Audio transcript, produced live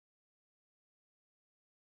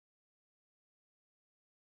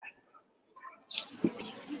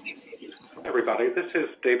Everybody, this is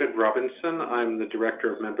David Robinson. I'm the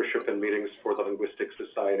Director of Membership and Meetings for the Linguistic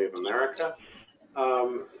Society of America.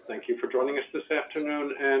 Thank you for joining us this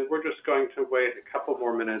afternoon, and we're just going to wait a couple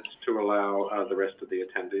more minutes to allow the rest of the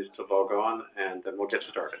attendees to log on, and then we'll get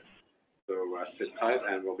started. So sit tight,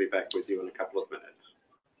 and we'll be back with you in a couple of minutes.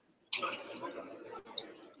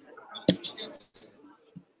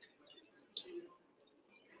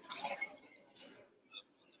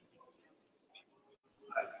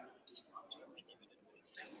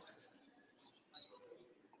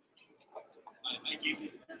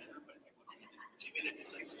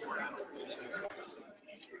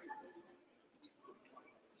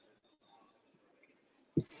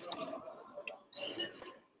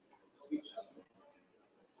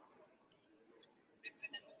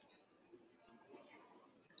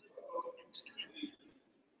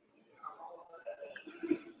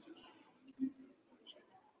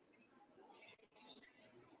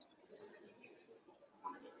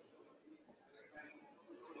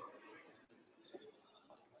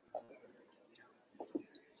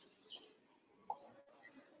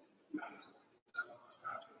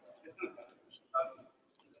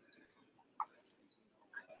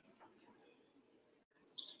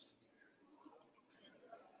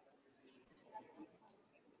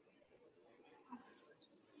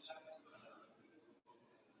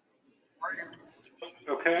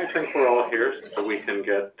 Okay, I think we're all here, so we can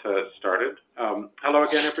get started. Hello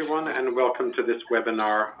again, everyone, and welcome to this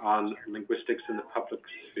webinar on linguistics in the public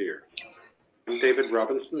sphere. I'm David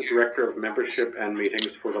Robinson, Director of Membership and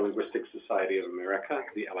Meetings for the Linguistic Society of America,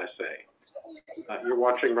 the LSA. You're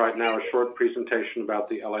watching right now a short presentation about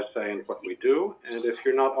the LSA and what we do, and if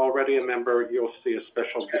you're not already a member, you'll see a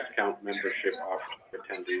special discount membership offer for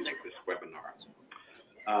attendees of this webinar.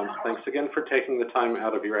 Thanks again for taking the time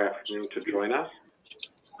out of your afternoon to join us.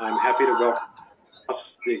 I'm happy to welcome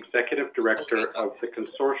the Executive Director of the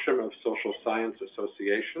Consortium of Social Science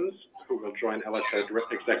Associations, who will join LSA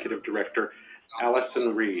Executive Director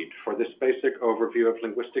Allison Reed for this basic overview of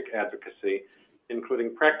linguistic advocacy,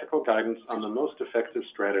 including practical guidance on the most effective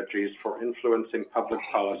strategies for influencing public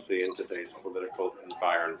policy in today's political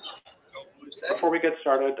environment. Before we get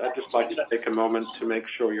started, I'd just like to take a moment to make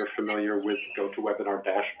sure you're familiar with GoToWebinar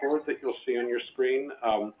dashboard that you'll see on your screen.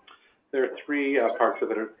 There are three parts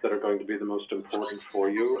of it that are going to be the most important for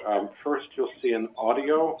you. First, you'll see an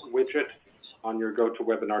audio widget on your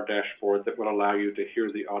GoToWebinar dashboard that will allow you to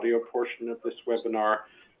hear the audio portion of this webinar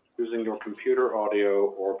using your computer audio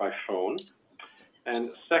or by phone.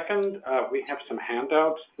 And second, we have some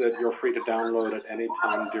handouts that you're free to download at any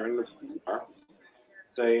time during the webinar.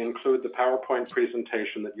 They include the PowerPoint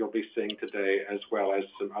presentation that you'll be seeing today, as well as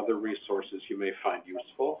some other resources you may find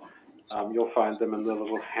useful. You'll find them in the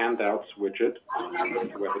little handouts widget on your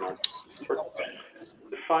webinar.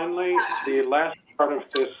 Finally, the last part of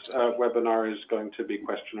this webinar is going to be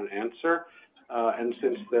question and answer. And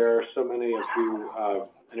since there are so many of you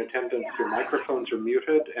in attendance, your microphones are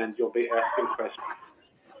muted, and you'll be asking questions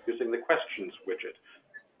using the questions widget.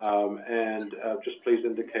 Just please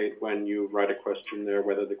indicate when you write a question there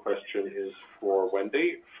whether the question is for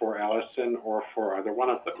Wendy, for Allison, or for either one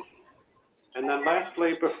of them. And then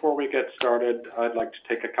lastly, before we get started, I'd like to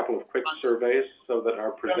take a couple of quick surveys so that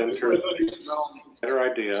our presenters get a better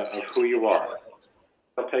idea of who you are.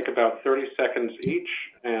 They'll take about 30 seconds each,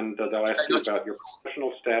 and they'll ask you about your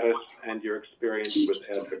professional status and your experience with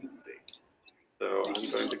advocacy. So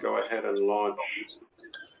I'm going to go ahead and launch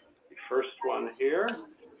the first one here.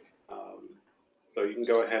 So you can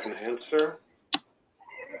go ahead and answer.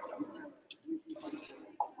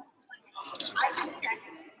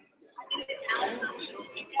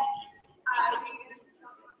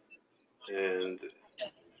 And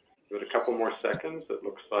give it a couple more seconds. It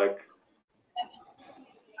looks like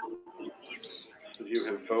most of you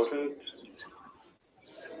have voted.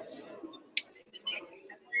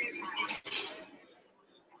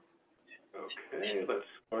 Okay, let's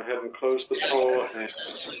go ahead and close the poll, and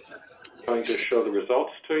I'm going to show the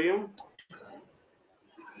results to you.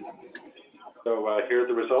 So here are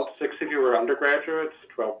the results. 6 of you are undergraduates,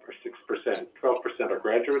 6%. 12% are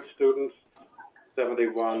graduate students,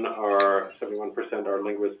 71% are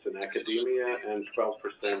linguists in academia, and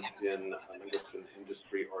 12% in linguists in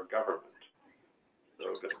industry or government. So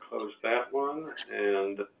I'm going to close that one,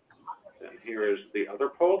 and then here is the other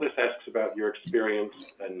poll. This asks about your experience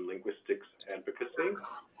in linguistics advocacy.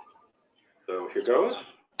 So here goes.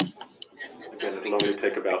 Again, it'll only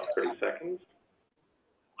take about 30 seconds.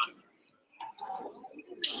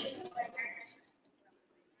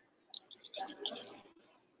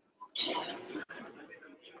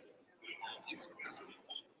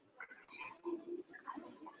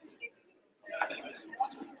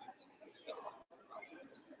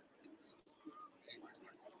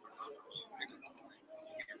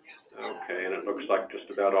 Okay, and it looks like just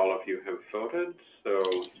about all of you have voted, so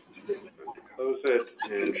I'm going to close it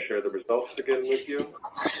and share the results again with you.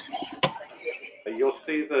 You'll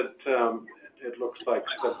see that it looks like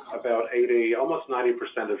about 80, almost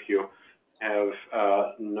 90% of you have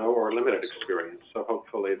no or limited experience. So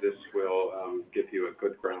hopefully this will give you a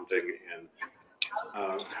good grounding in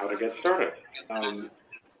how to get started.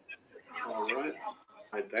 All right,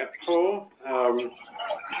 hide that poll.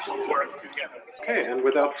 Okay, and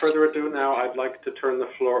without further ado now, I'd like to turn the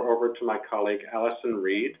floor over to my colleague, Allison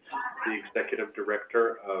Reed, the Executive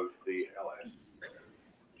Director of the LS.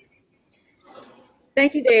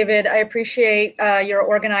 Thank you, David. I appreciate your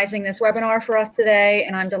organizing this webinar for us today,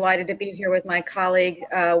 and I'm delighted to be here with my colleague,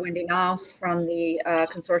 Wendy Naus from the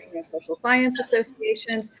Consortium of Social Science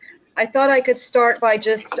Associations. I thought I could start by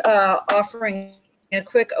just offering a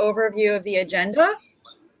quick overview of the agenda.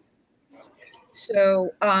 So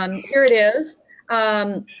here it is. We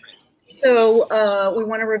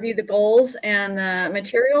want to review the goals and the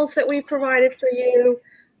materials that we provided for you.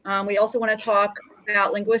 We also want to talk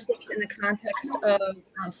about linguistics in the context of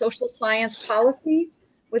social science policy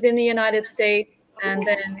within the United States, and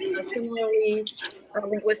then similarly,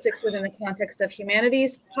 linguistics within the context of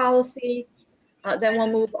humanities policy. Then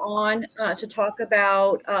we'll move on to talk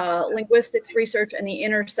about linguistics research and the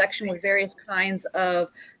intersection with various kinds of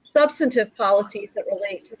substantive policies that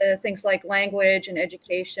relate to things like language and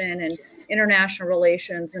education and international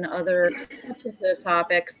relations and other substantive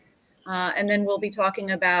topics. And then we'll be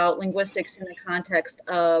talking about linguistics in the context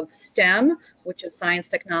of STEM, which is science,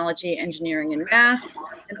 technology, engineering, and math,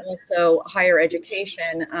 and also higher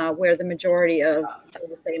education, where the majority of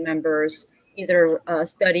LSA members either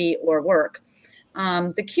study or work.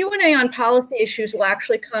 The Q&A on policy issues will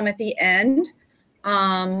actually come at the end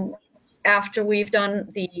after we've done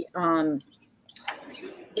the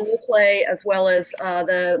role play, as well as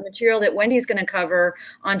the material that Wendy's going to cover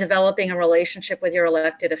on developing a relationship with your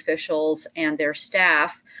elected officials and their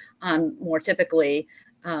staff, more typically,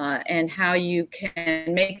 and how you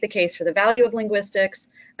can make the case for the value of linguistics,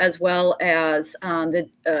 as well as the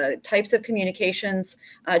types of communications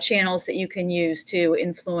channels that you can use to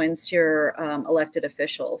influence your elected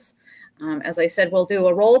officials. As I said, we'll do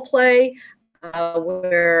a role play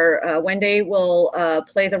where Wendy will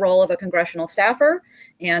play the role of a congressional staffer,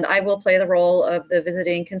 and I will play the role of the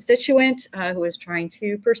visiting constituent who is trying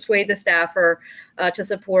to persuade the staffer to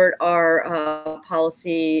support our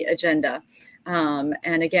policy agenda.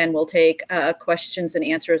 And again, we'll take questions and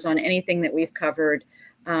answers on anything that we've covered,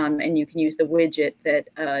 and you can use the widget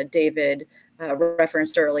that David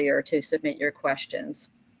referenced earlier to submit your questions.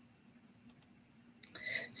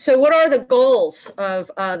 So what are the goals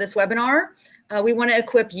of this webinar? We want to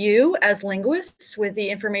equip you as linguists with the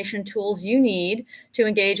information tools you need to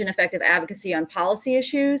engage in effective advocacy on policy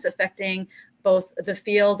issues affecting both the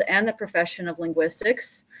field and the profession of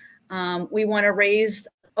linguistics. We want to raise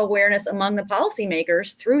awareness among the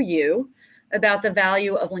policymakers through you about the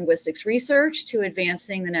value of linguistics research to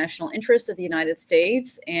advancing the national interest of the United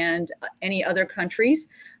States and any other countries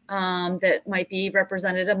that might be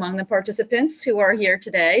represented among the participants who are here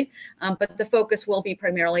today, but the focus will be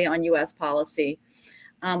primarily on U.S. policy.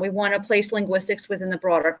 We want to place linguistics within the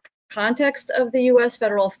broader context of the U.S.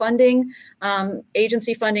 federal funding,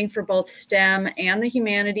 agency funding for both STEM and the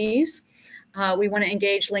humanities. We want to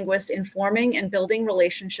engage linguists in forming and building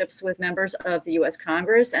relationships with members of the U.S.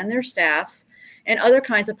 Congress and their staffs and other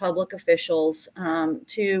kinds of public officials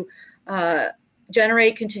to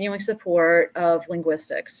generate continuing support of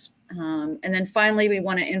linguistics. And then finally, we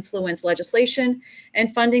want to influence legislation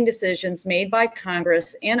and funding decisions made by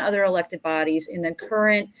Congress and other elected bodies in the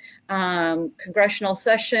current congressional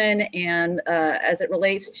session and as it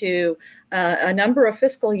relates to a number of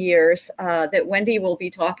fiscal years that Wendy will be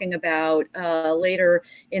talking about later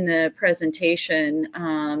in the presentation,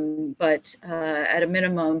 but at a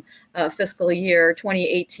minimum fiscal year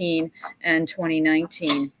 2018 and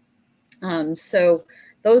 2019. So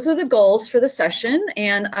those are the goals for the session,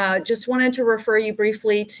 and just wanted to refer you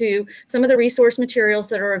briefly to some of the resource materials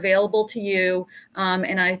that are available to you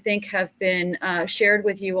and I think have been shared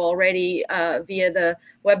with you already via the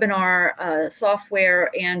webinar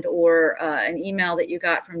software and or an email that you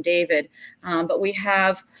got from David. But we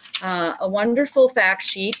have a wonderful fact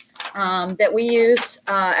sheet that we use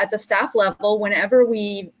at the staff level whenever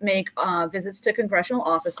we make visits to congressional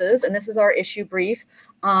offices, and this is our issue brief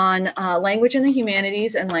on language in the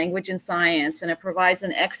humanities and language in science, and it provides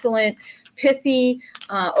an excellent, pithy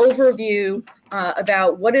overview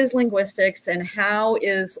about what is linguistics and how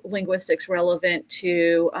is linguistics relevant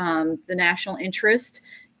to the national interest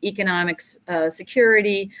economic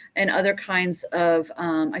security and other kinds of,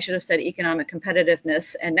 I should have said economic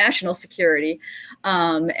competitiveness and national security,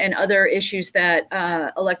 and other issues that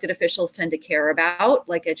elected officials tend to care about,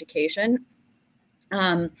 like education.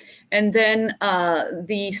 And then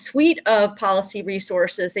the suite of policy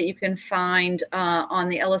resources that you can find on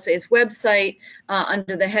the LSA's website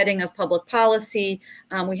under the heading of public policy.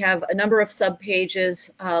 We have a number of subpages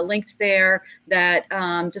linked there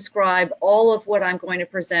that describe all of what I'm going to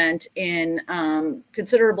present in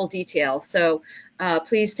considerable detail. So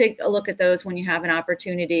please take a look at those when you have an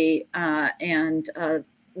opportunity, and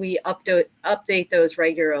we update those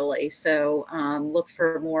regularly, so look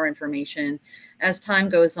for more information as time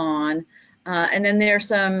goes on. And then there's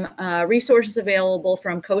some resources available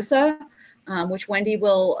from COSA, which Wendy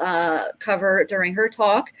will cover during her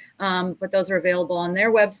talk, but those are available on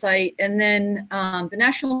their website. And then the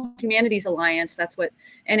National Humanities Alliance, that's what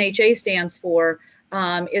NHA stands for,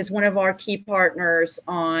 is one of our key partners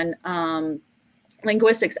on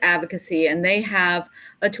linguistics advocacy, and they have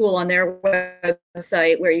a tool on their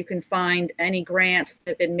website where you can find any grants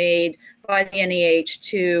that have been made by the NEH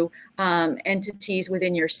to entities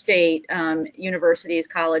within your state, universities,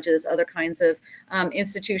 colleges, other kinds of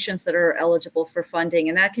institutions that are eligible for funding.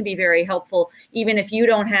 And that can be very helpful. Even if you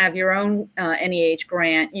don't have your own NEH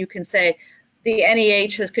grant, you can say, the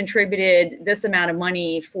NEH has contributed this amount of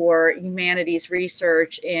money for humanities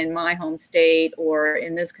research in my home state or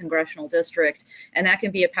in this congressional district. And that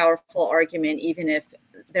can be a powerful argument, even if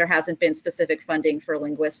there hasn't been specific funding for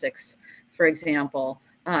linguistics, for example,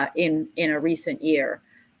 in a recent year.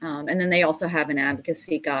 And then they also have an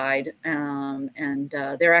advocacy guide, and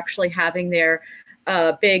they're actually having their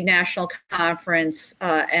big national conference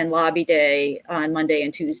and lobby day on Monday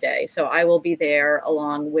and Tuesday. So I will be there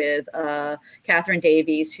along with Catherine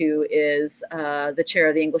Davies, who is the chair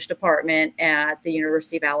of the English department at the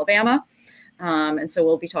University of Alabama. And so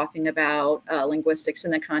we'll be talking about linguistics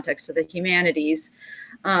in the context of the humanities.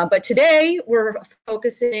 But today we're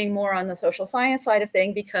focusing more on the social science side of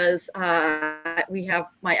things because we have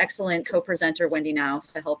my excellent co-presenter, Wendy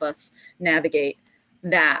Naus, to help us navigate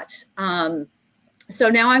that. So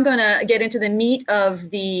now I'm going to get into the meat of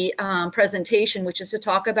the presentation, which is to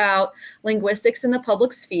talk about linguistics in the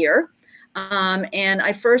public sphere. And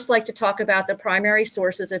I first like to talk about the primary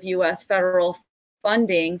sources of U.S. federal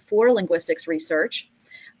funding for linguistics research.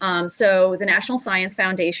 So the National Science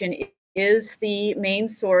Foundation is the main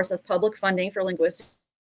source of public funding for linguistics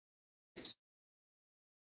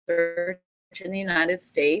research in the United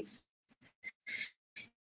States.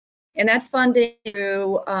 And that funding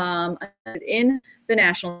through in the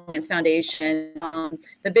National Science Foundation,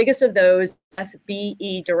 the biggest of those,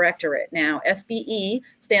 SBE Directorate. Now, SBE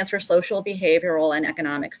stands for Social, Behavioral, and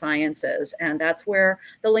Economic Sciences, and that's where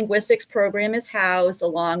the linguistics program is housed,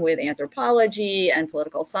 along with anthropology and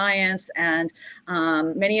political science, and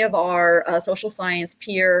many of our social science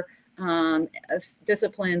peer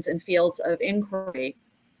disciplines and fields of inquiry.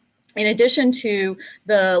 In addition to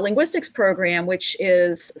the linguistics program, which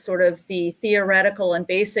is sort of the theoretical and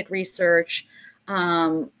basic research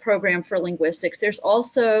program for linguistics, there's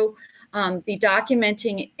also the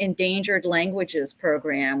Documenting Endangered Languages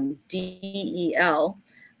program, DEL,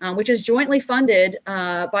 which is jointly funded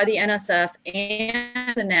by the NSF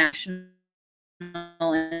and the National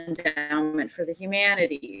Endowment for the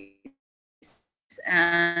Humanities.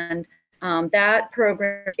 And that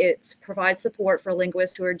program, it provides support for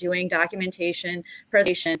linguists who are doing documentation,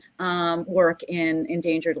 presentation work in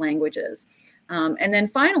endangered languages. And then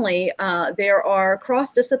finally, there are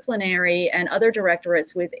cross-disciplinary and other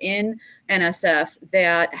directorates within NSF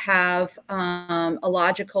that have a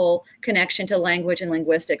logical connection to language and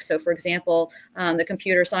linguistics. So for example, the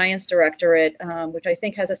Computer Science Directorate, which I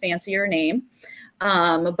think has a fancier name,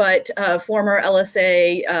 but former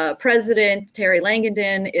LSA President Terry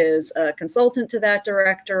Langdon is a consultant to that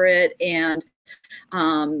directorate, and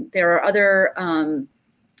there are other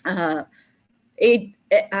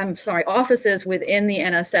offices within the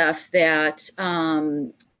NSF that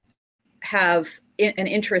have an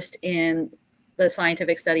interest in the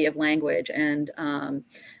scientific study of language, and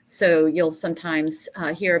so you'll sometimes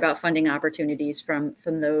hear about funding opportunities from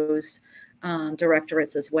those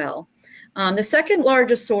directorates as well. The second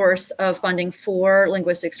largest source of funding for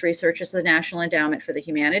linguistics research is the National Endowment for the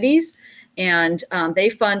Humanities, and they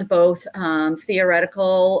fund both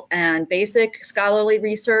theoretical and basic scholarly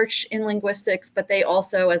research in linguistics, but they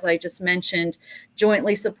also, as I just mentioned,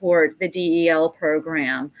 jointly support the DEL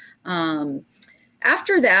program.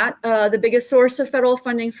 After that, the biggest source of federal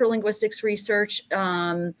funding for linguistics research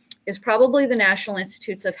is probably the National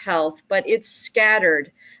Institutes of Health, but it's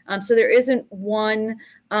scattered. So there isn't one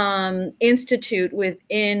institute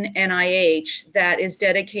within NIH that is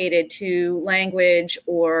dedicated to language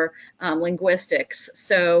or linguistics.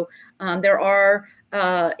 So there are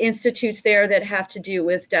institutes there that have to do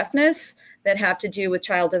with deafness, that have to do with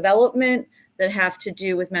child development, that have to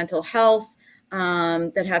do with mental health,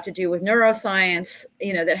 that have to do with neuroscience,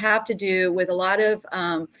 that have to do with a lot of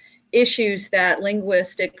issues that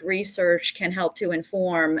linguistic research can help to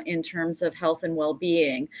inform in terms of health and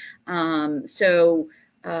well-being. So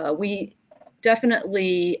we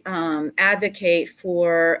definitely advocate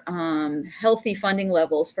for healthy funding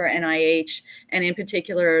levels for NIH, and in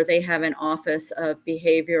particular, they have an Office of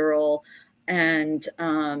Behavioral and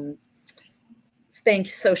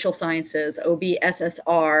Social Sciences,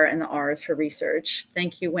 OBSSR, and the R is for research.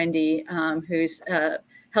 Thank you, Wendy, who's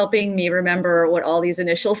helping me remember what all these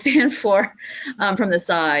initials stand for from the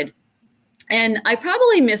side. And I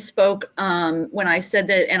probably misspoke when I said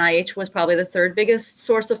that NIH was probably the third biggest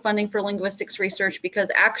source of funding for linguistics research,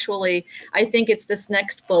 because actually I think it's this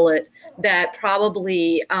next bullet that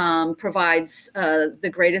probably provides the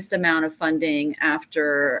greatest amount of funding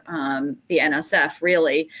after the NSF,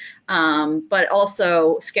 really. But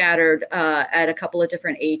also scattered at a couple of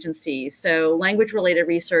different agencies. So language-related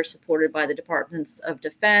research supported by the Departments of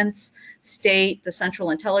Defense, State, the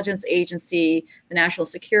Central Intelligence Agency, the National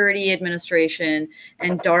Security Administration,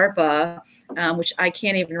 and DARPA, which I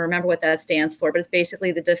can't even remember what that stands for, but it's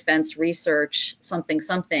basically the Defense Research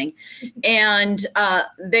something. And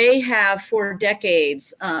they have for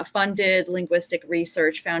decades funded linguistic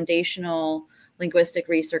research, foundational linguistic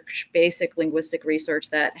research, basic linguistic research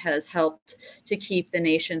that has helped to keep the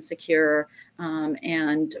nation secure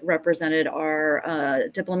and represented our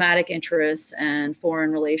diplomatic interests and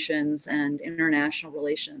foreign relations and international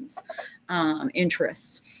relations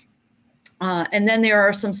interests. And then there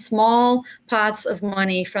are some small pots of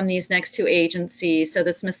money from these next two agencies. So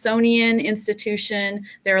the Smithsonian Institution,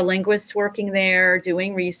 there are linguists working there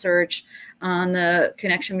doing research on the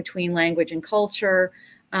connection between language and culture.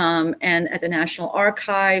 And at the National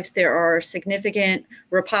Archives, there are significant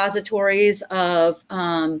repositories of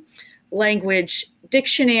language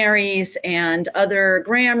dictionaries and other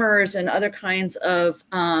grammars and other kinds of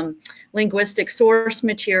linguistic source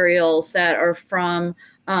materials that are from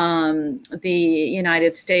the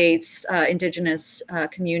United States indigenous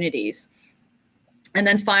communities. And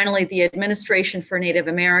then finally, the Administration for Native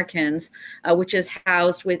Americans, which is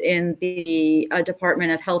housed within the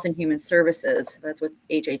Department of Health and Human Services. That's what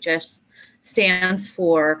HHS stands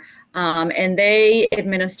for. And they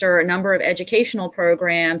administer a number of educational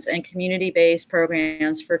programs and community-based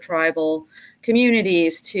programs for tribal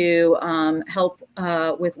communities to help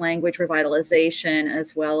with language revitalization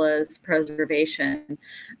as well as preservation.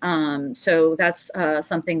 So that's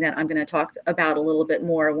something that I'm going to talk about a little bit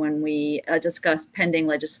more when we discuss pending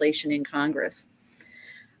legislation in Congress.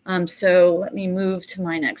 So let me move to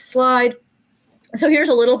my next slide. So here's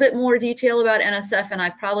a little bit more detail about NSF, and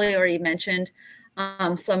I've probably already mentioned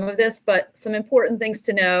some of this, but some important things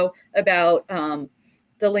to know about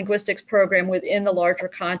the linguistics program within the larger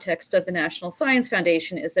context of the National Science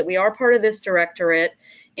Foundation is that we are part of this directorate.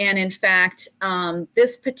 And in fact,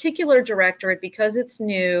 this particular directorate, because it's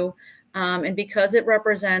new and because it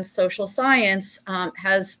represents social science,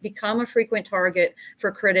 has become a frequent target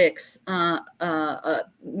for critics,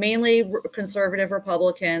 mainly conservative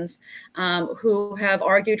Republicans, who have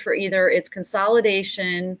argued for either its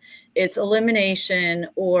consolidation, its elimination,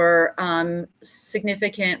 or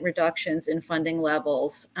significant reductions in funding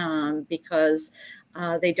levels because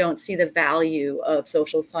they don't see the value of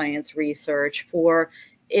social science research for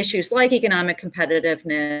issues like economic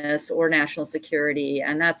competitiveness or national security.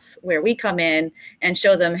 And that's where we come in and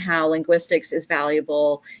show them how linguistics is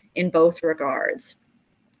valuable in both regards.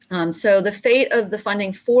 So the fate of the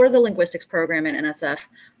funding for the linguistics program in NSF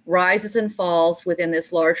rises and falls within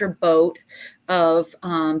this larger boat of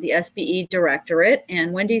the SBE directorate.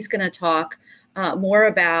 And Wendy's going to talk more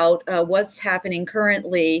about what's happening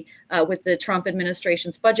currently with the Trump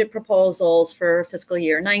administration's budget proposals for fiscal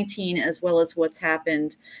year 19, as well as what's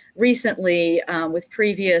happened recently with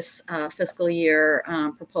previous fiscal year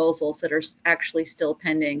proposals that are actually still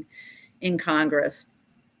pending in Congress.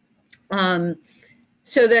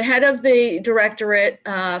 So the head of the directorate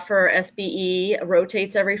for SBE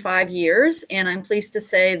rotates every 5 years, and I'm pleased to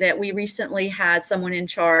say that we recently had someone in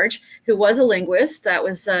charge who was a linguist. That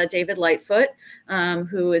was David Lightfoot,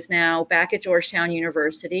 who is now back at Georgetown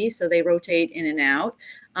University, so they rotate in and out.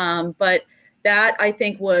 But that, I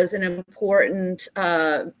think, was an important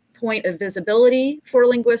point of visibility for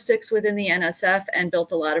linguistics within the NSF and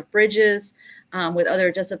built a lot of bridges with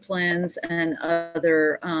other disciplines and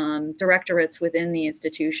other directorates within the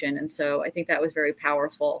institution. And so I think that was very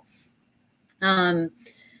powerful. And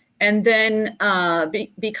then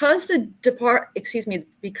because the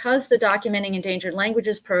Documenting Endangered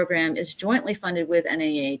Languages program is jointly funded with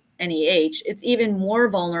NEH, it's even more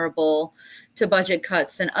vulnerable to budget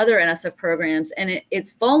cuts than other NSF programs. And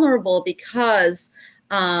it's vulnerable because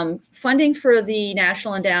funding for the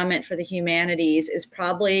National Endowment for the Humanities is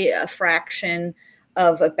probably a fraction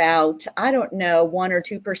of about, I don't know, 1 or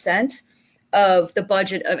 2% of the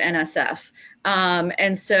budget of NSF.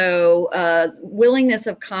 And so willingness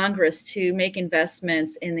of Congress to make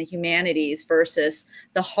investments in the humanities versus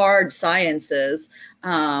the hard sciences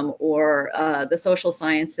or the social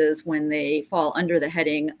sciences when they fall under the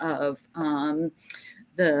heading of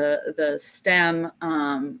the STEM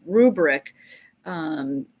rubric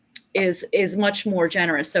is much more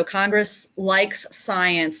generous. So Congress likes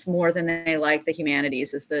science more than they like the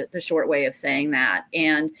humanities is the short way of saying that.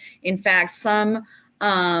 And in fact, some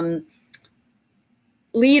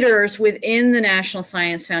leaders within the National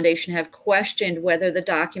Science Foundation have questioned whether the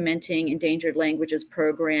Documenting Endangered Languages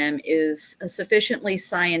program is sufficiently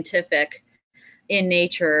scientific in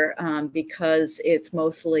nature because it's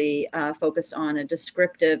mostly focused on a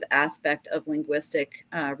descriptive aspect of linguistic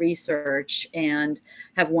research, and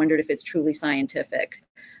have wondered if it's truly scientific.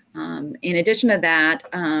 In addition to that,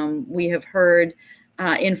 we have heard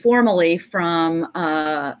informally from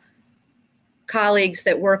colleagues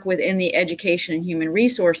that work within the Education and Human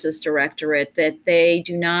Resources Directorate that they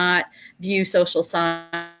do not view social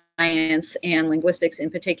science and linguistics in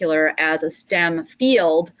particular as a STEM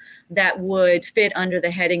field that would fit under the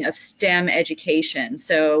heading of STEM education.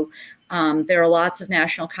 So there are lots of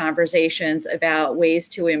national conversations about ways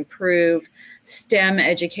to improve STEM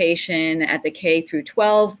education at the K through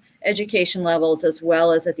 12 education levels as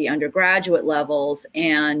well as at the undergraduate levels.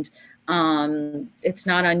 And it's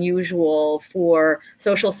not unusual for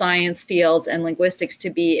social science fields and linguistics to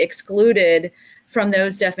be excluded from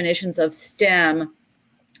those definitions of STEM,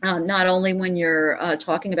 not only when you're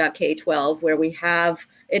talking about K-12, where we have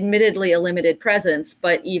admittedly a limited presence,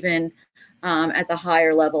 but even at the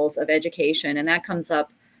higher levels of education. And that comes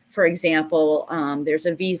up, for example, there's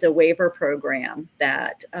a visa waiver program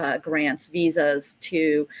that grants visas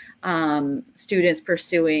to students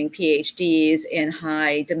pursuing PhDs in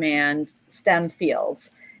high demand STEM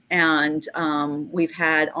fields. And we've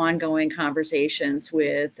had ongoing conversations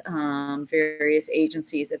with various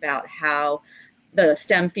agencies about how the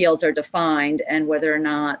STEM fields are defined and whether or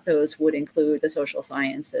not those would include the social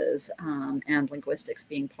sciences and linguistics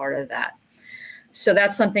being part of that. So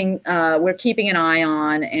that's something we're keeping an eye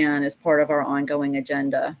on and is part of our ongoing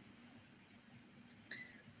agenda.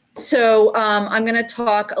 So I'm going to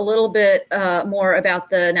talk a little bit more about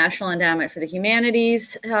the National Endowment for the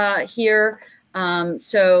Humanities here.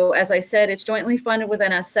 So as I said, it's jointly funded with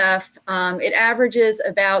NSF. It averages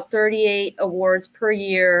about 38 awards per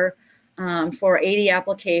year for 80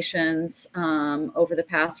 applications over the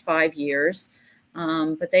past 5 years.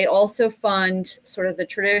 But they also fund sort of the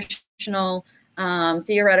traditional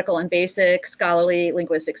theoretical and basic scholarly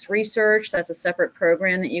linguistics research. That's a separate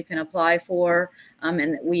program that you can apply for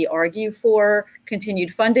and that we argue for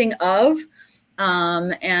continued funding of.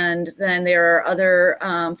 And then there are other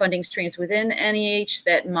funding streams within NEH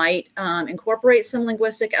that might incorporate some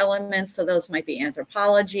linguistic elements. So those might be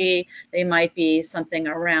anthropology. They might be something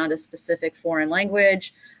around a specific foreign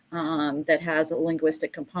language that has a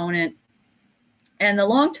linguistic component. And the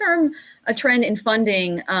long-term trend in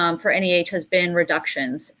funding for NEH has been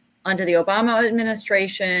reductions. Under the Obama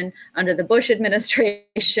administration, under the Bush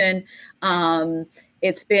administration,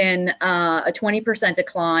 it's been a 20%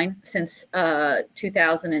 decline since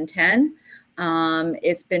 2010.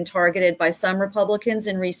 It's been targeted by some Republicans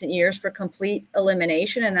in recent years for complete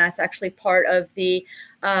elimination, and that's actually part of the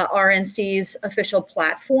RNC's official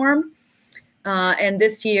platform. And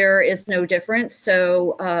this year is no different.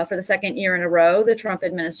 So for the second year in a row, the Trump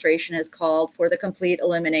administration has called for the complete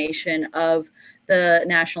elimination of the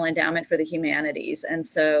National Endowment for the Humanities. And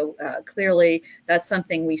so clearly that's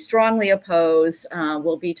something we strongly oppose.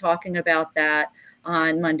 We'll be talking about that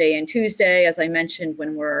on Monday and Tuesday, as I mentioned,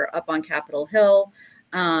 when we're up on Capitol Hill.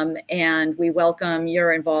 And we welcome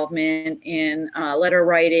your involvement in letter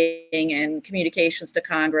writing and communications to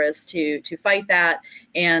Congress to fight that.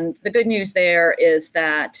 And the good news there is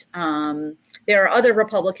that there are other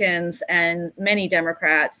Republicans and many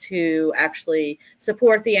Democrats who actually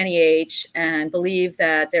support the NEH and believe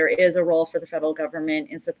that there is a role for the federal government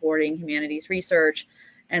in supporting humanities research.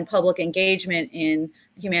 and public engagement in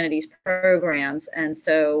humanities programs. And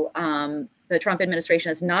so the Trump administration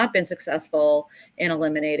has not been successful in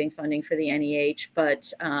eliminating funding for the NEH,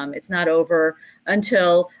 but it's not over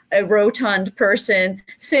until a rotund person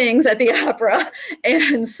sings at the opera.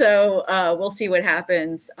 And so we'll see what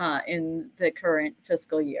happens in the current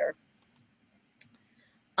fiscal year.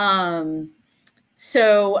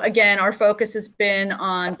 So again, our focus has been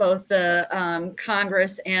on both the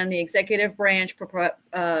Congress and the executive branch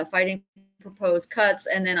fighting proposed cuts.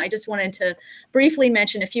 And then I just wanted to briefly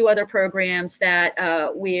mention a few other programs that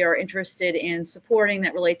we are interested in supporting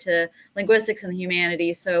that relate to linguistics and the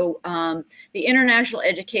humanities. So the international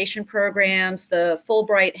education programs, the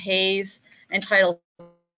Fulbright, Hayes, and Title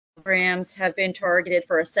programs have been targeted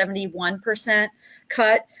for a 71%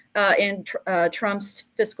 cut in Trump's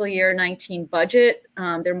fiscal year 19 budget.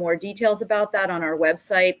 There are more details about that on our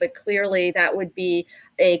website, but clearly that would be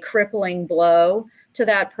a crippling blow to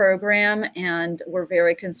that program, and we're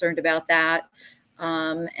very concerned about that.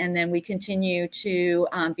 And then we continue to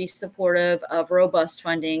be supportive of robust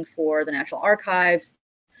funding for the National Archives,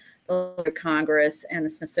 the Congress, and the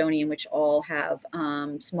Smithsonian, which all have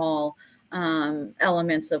small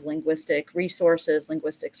elements of linguistic resources,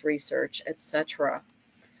 linguistics research, etc.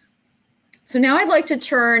 So now I'd like to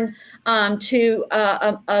turn to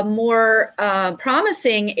a more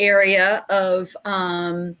promising area of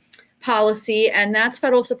policy, and that's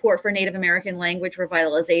federal support for Native American language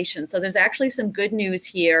revitalization. So there's actually some good news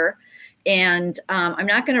here, and I'm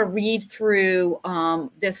not going to read through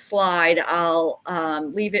this slide. I'll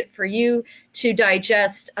leave it for you to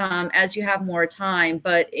digest as you have more time.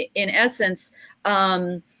 But in essence,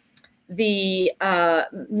 the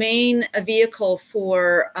main vehicle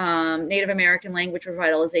for Native American language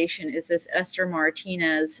revitalization is this Esther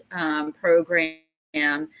Martinez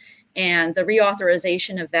program, and the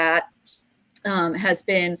reauthorization of that has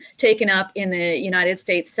been taken up in the United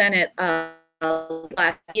States Senate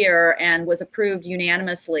last year and was approved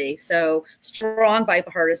unanimously. So strong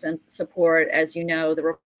bipartisan support. As you know,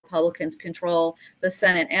 the Republicans control the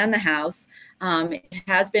Senate and the House. It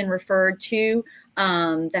has been referred to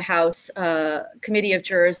the House Committee of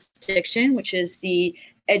Jurisdiction, which is the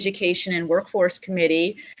Education and Workforce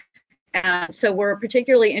Committee. So we're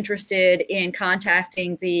particularly interested in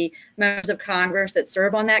contacting the members of Congress that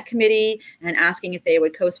serve on that committee and asking if they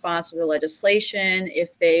would co-sponsor the legislation,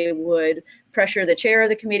 if they would pressure the chair of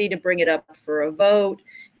the committee to bring it up for a vote,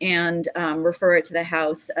 and refer it to the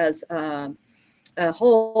House as a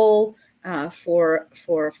whole for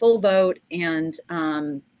a full vote. And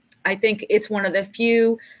I think it's one of the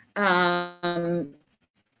few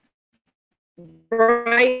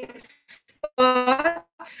bright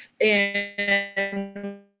spots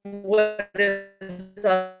in what is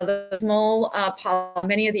the small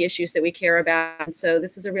many of the issues that we care about. And so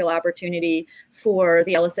this is a real opportunity for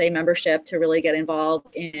the LSA membership to really get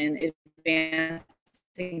involved in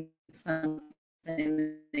advancing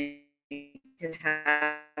something they could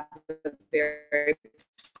have a very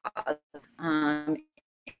positive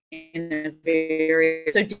in a very,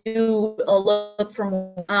 so do a look for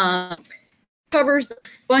more covers the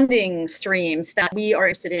funding streams that we are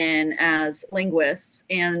interested in as linguists.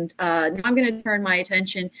 And now I'm going to turn my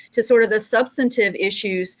attention to sort of the substantive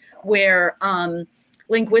issues where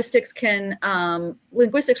linguistics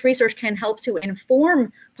research can help to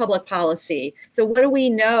inform public policy. So what do we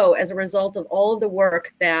know as a result of all of the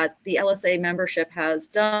work that the LSA membership has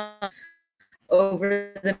done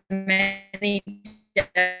over the many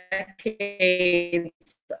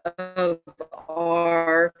decades of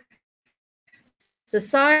our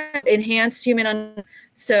society, enhanced human.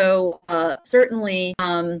 So certainly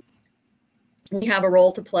we have a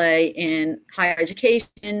role to play in higher education,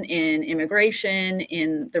 in immigration,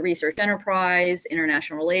 in the research enterprise,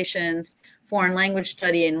 international relations, foreign language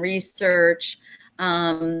study and research.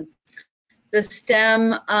 The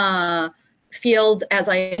STEM field, as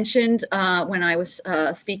I mentioned when I was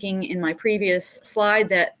speaking in my previous slide,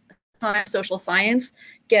 that social science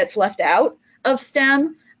gets left out of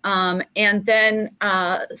STEM. And then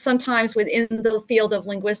sometimes within the field of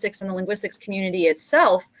linguistics and the linguistics community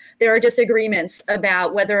itself, there are disagreements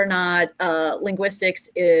about whether or not linguistics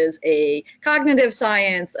is a cognitive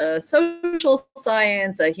science, a social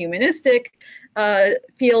science, a humanistic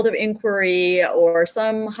field of inquiry, or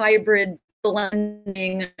some hybrid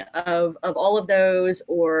blending of all of those,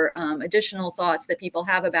 or additional thoughts that people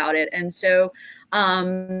have about it. And so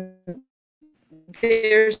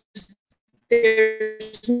there's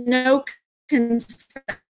no consensus.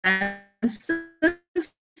 I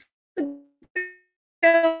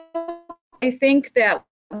think that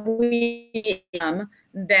we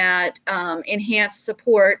that enhance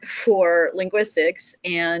support for linguistics,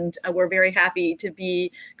 and we're very happy to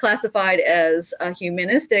be classified as a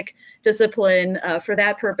humanistic discipline for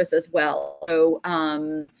that purpose as well. So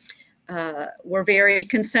we're very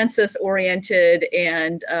consensus oriented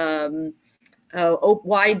and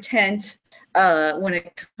wide tent when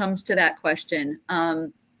it comes to that question.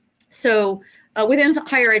 So within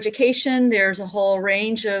higher education, there's a whole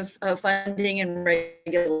range of funding and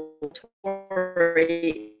regulatory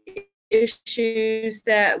issues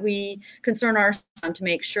that we concern ourselves to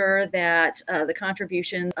make sure that the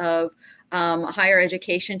contributions of higher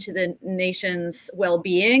education to the nation's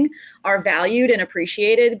well-being are valued and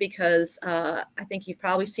appreciated, because I think you've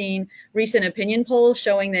probably seen recent opinion polls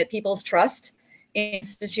showing that people's trust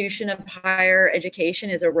institution of higher education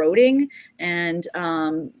is eroding, and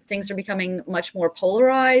things are becoming much more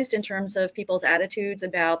polarized in terms of people's attitudes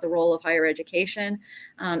about the role of higher education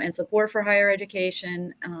and support for higher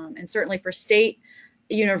education, and certainly for state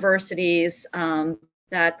universities,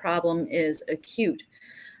 that problem is acute.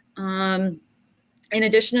 In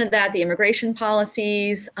addition to that, the immigration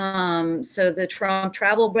policies, so the Trump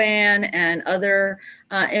travel ban and other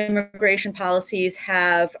immigration policies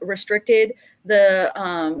have restricted the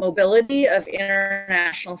mobility of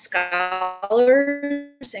international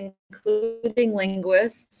scholars, including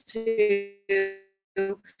linguists who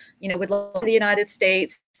would love the United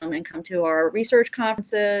States and come to our research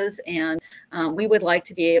conferences, and we would like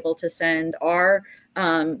to be able to send our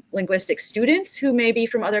linguistic students who may be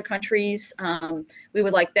from other countries. We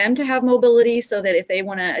would like them to have mobility so that if they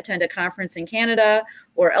want to attend a conference in Canada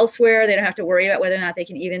or elsewhere, they don't have to worry about whether or not they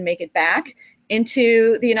can even make it back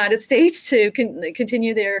into the United States to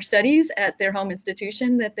continue their studies at their home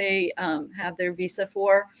institution that they have their visa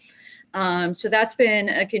for. So that's been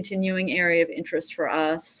a continuing area of interest for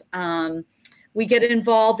us. We get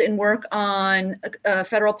involved in work on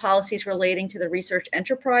federal policies relating to the research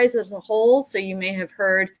enterprise as a whole. So you may have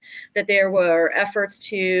heard that there were efforts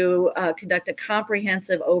to conduct a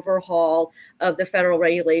comprehensive overhaul of the federal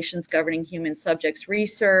regulations governing human subjects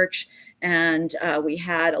research. And we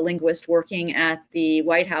had a linguist working at the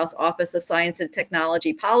White House Office of Science and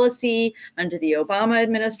Technology Policy under the Obama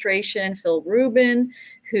administration, Phil Rubin,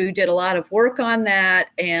 who did a lot of work on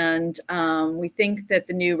that. And we think that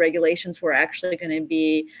the new regulations were actually going to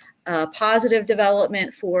be a positive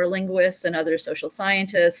development for linguists and other social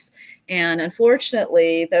scientists. And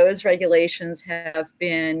unfortunately, those regulations have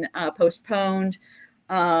been postponed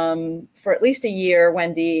for at least a year,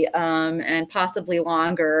 Wendy, and possibly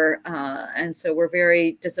longer. And so we're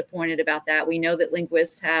very disappointed about that. We know that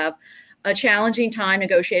linguists have a challenging time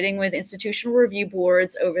negotiating with institutional review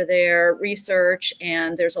boards over their research,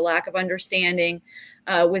 and there's a lack of understanding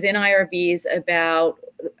within IRBs about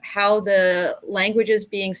how the languages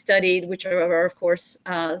being studied, which are of course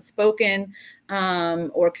spoken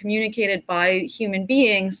or communicated by human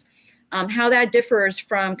beings, how that differs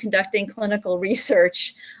from conducting clinical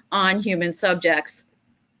research on human subjects.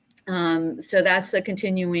 So that's a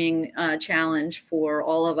continuing challenge for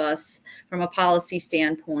all of us from a policy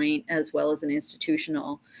standpoint as well as an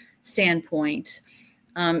institutional standpoint.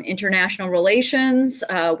 International relations,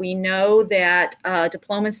 we know that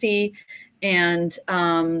diplomacy and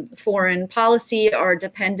foreign policy are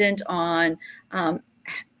dependent on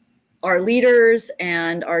our leaders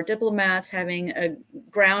and our diplomats having a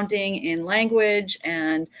grounding in language,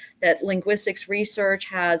 and that linguistics research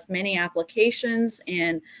has many applications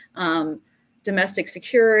in domestic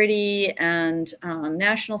security and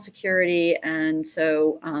national security. And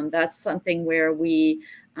so that's something where we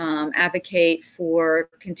advocate for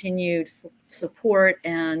continued support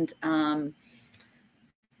and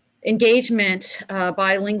engagement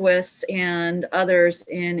by linguists and others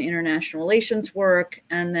in international relations work.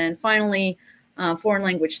 And then finally, foreign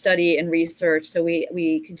language study and research. So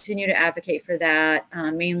we continue to advocate for that,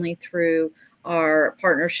 mainly through our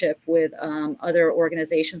partnership with other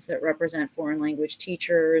organizations that represent foreign language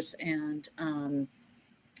teachers and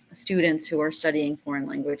students who are studying foreign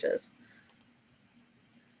languages.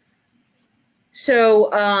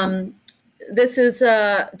 So this is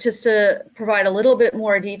just to provide a little bit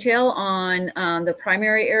more detail on the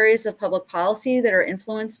primary areas of public policy that are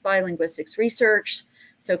influenced by linguistics research.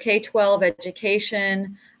 So K-12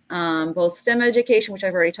 education, both STEM education, which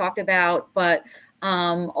I've already talked about, but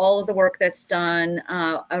all of the work that's done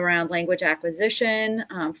around language acquisition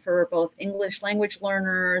for both English language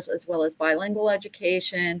learners as well as bilingual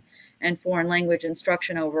education and foreign language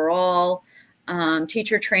instruction overall.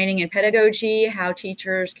 Teacher training and pedagogy, how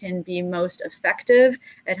teachers can be most effective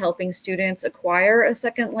at helping students acquire a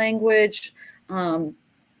second language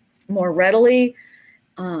more readily.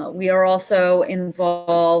 We are also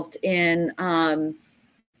involved in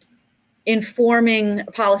informing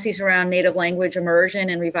policies around native language immersion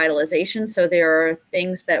and revitalization. So there are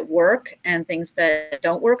things that work and things that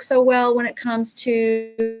don't work so well when it comes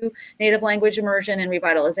to native language immersion and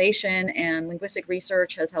revitalization, and linguistic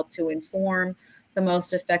research has helped to inform the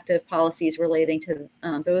most effective policies relating to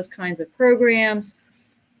those kinds of programs.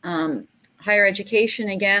 Higher education,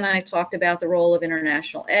 again, I talked about the role of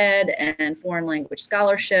international ed and foreign language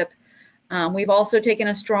scholarship. We've also taken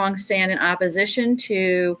a strong stand in opposition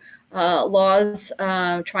to laws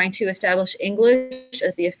trying to establish English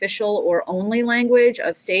as the official or only language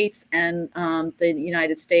of states and the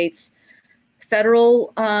United States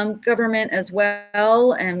federal government as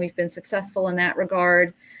well, and we've been successful in that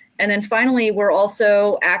regard. And then finally, we're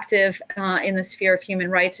also active in the sphere of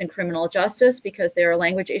human rights and criminal justice, because there are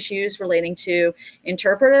language issues relating to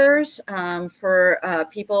interpreters for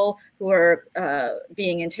people who are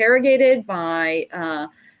being interrogated by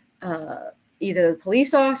either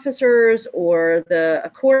police officers or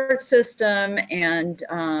the court system, and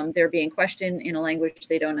they're being questioned in a language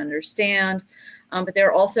they don't understand. But there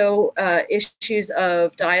are also issues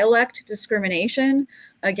of dialect discrimination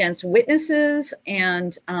against witnesses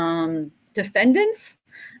and defendants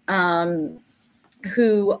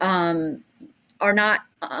who are not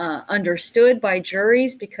understood by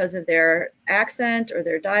juries because of their accent or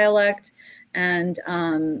their dialect. And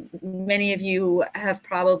many of you have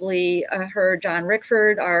probably heard John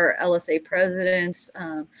Rickford, our LSA president's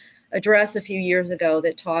address a few years ago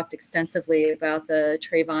that talked extensively about the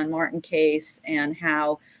Trayvon Martin case and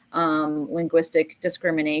how linguistic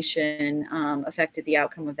discrimination affected the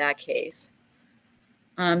outcome of that case.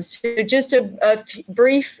 So just a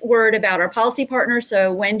brief word about our policy partners.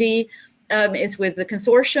 So Wendy is with the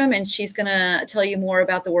consortium, and she's going to tell you more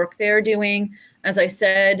about the work they're doing. As I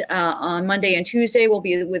said, on Monday and Tuesday, we'll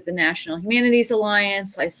be with the National Humanities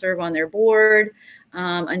Alliance. I serve on their board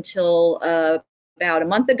until about a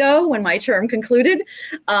month ago when my term concluded.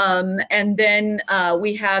 And then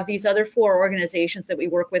we have these other 4 organizations that we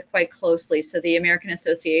work with quite closely. So the American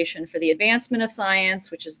Association for the Advancement of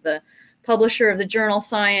Science, which is the publisher of the journal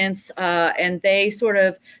Science, and they sort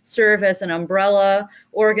of serve as an umbrella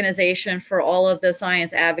organization for all of the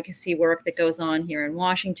science advocacy work that goes on here in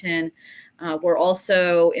Washington. We're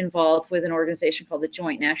also involved with an organization called the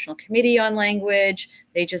Joint National Committee on Language.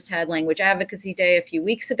 They just had Language Advocacy Day a few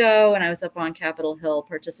weeks ago, and I was up on Capitol Hill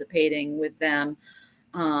participating with them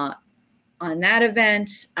on that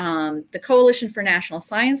event. The Coalition for National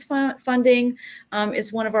Science Funding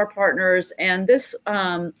is one of our partners, and this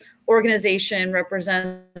organization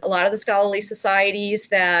represents a lot of the scholarly societies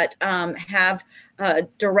that have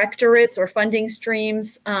directorates or funding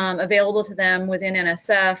streams available to them within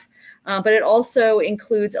NSF. But it also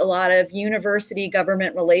includes a lot of university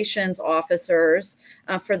government relations officers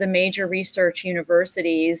for the major research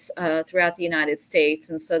universities throughout the United States.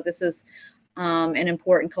 And so this is an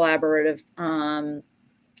important collaborative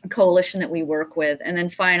coalition that we work with. And then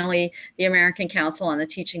finally, the American Council on the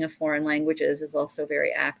Teaching of Foreign Languages is also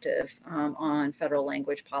very active on federal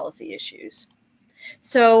language policy issues.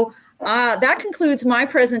 So that concludes my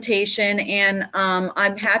presentation, and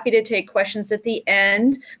I'm happy to take questions at the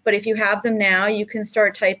end, but if you have them now, you can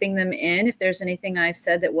start typing them in. If there's anything I've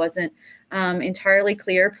said that wasn't entirely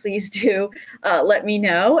clear, please do let me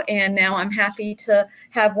know. And now I'm happy to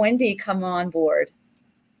have Wendy come on board.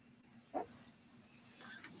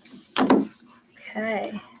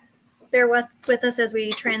 Okay, bear with us as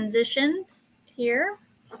we transition here.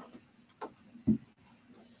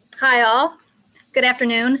 Hi all, good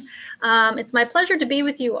afternoon. It's my pleasure to be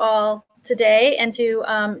with you all today and to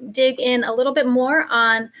dig in a little bit more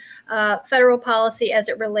on federal policy as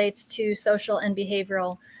it relates to social and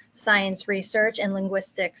behavioral science research and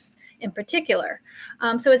linguistics in particular.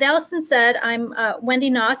 So as Allison said, I'm Wendy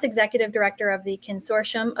Noss, Executive Director of the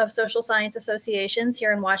Consortium of Social Science Associations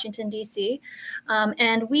here in Washington, D.C.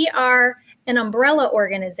 And we are an umbrella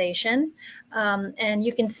organization. And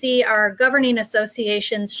you can see our governing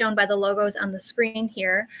associations shown by the logos on the screen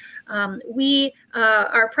here.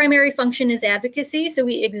 Our primary function is advocacy, so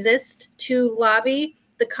we exist to lobby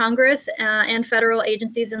the Congress and federal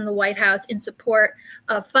agencies in the White House in support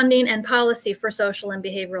of funding and policy for social and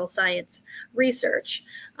behavioral science research.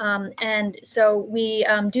 And so we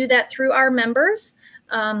do that through our members.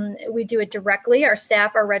 We do it directly. Our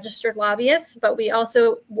staff are registered lobbyists, but we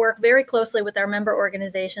also work very closely with our member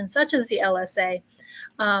organizations, such as the LSA,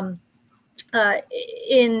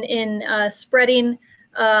 in spreading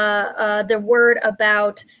the word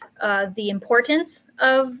about the importance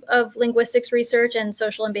of linguistics research and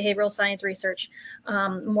social and behavioral science research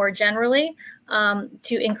more generally,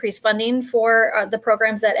 to increase funding for the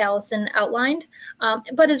programs that Allison outlined,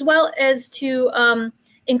 but as well as to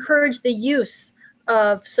encourage the use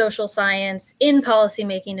of social science in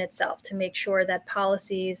policymaking itself to make sure that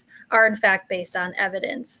policies are in fact based on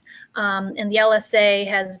evidence. And the LSA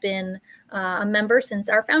has been a member since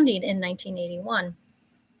our founding in 1981.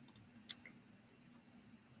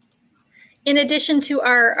 In addition to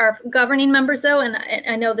our governing members, though, and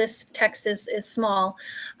I know this text is small,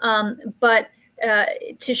 but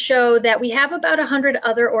to show that we have about 100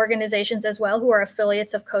 other organizations as well who are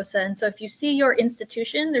affiliates of COSA. And so if you see your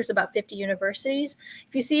institution, there's about 50 universities.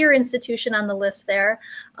 If you see your institution on the list there,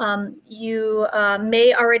 you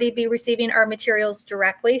may already be receiving our materials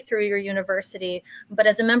directly through your university. But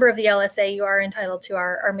as a member of the LSA, you are entitled to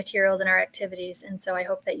our materials and our activities. And so I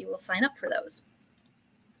hope that you will sign up for those.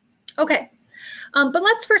 Okay. But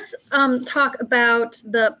let's first talk about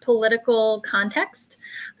the political context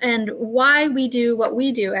and why we do what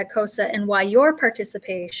we do at COSA and why your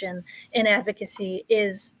participation in advocacy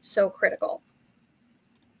is so critical.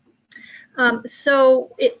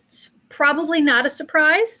 So it's probably not a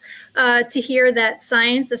surprise to hear that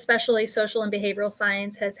science, especially social and behavioral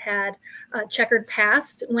science, has had a checkered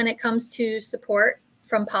past when it comes to support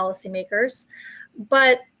from policymakers.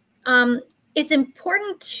 But it's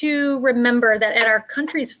important to remember that at our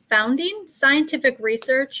country's founding, scientific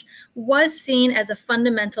research was seen as a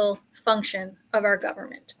fundamental function of our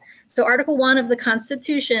government. So Article 1 of the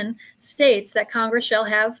Constitution states that Congress shall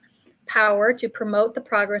have power to promote the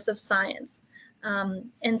progress of science.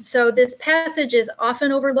 And so this passage is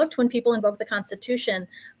often overlooked when people invoke the Constitution,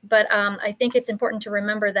 but I think it's important to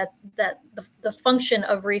remember that the function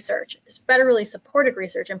of research, federally supported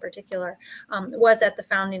research in particular, was at the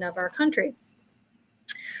founding of our country.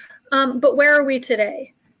 But where are we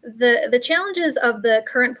today? The challenges of the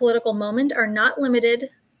current political moment are not limited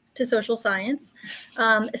to social science,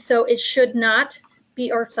 so it should not be,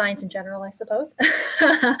 or science in general, I suppose.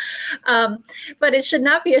 But it should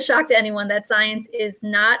not be a shock to anyone that science is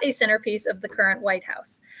not a centerpiece of the current White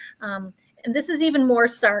House. And this is even more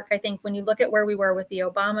stark, I think, when you look at where we were with the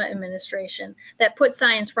Obama administration that put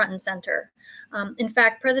science front and center. In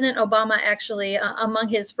fact, President Obama actually, among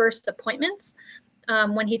his first appointments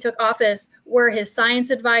when he took office, were his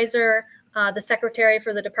science advisor, the secretary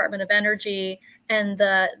for the Department of Energy, and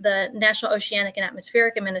the National Oceanic and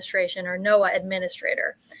Atmospheric Administration, or NOAA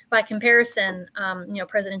administrator. By comparison,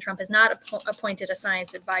 President Trump has not appointed a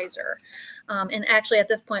science advisor. And actually at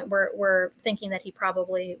this point, we're thinking that he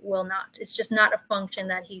probably will not. It's just not a function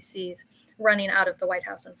that he sees running out of the White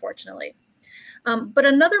House, unfortunately. But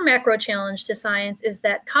another macro challenge to science is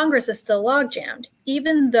that Congress is still logjammed,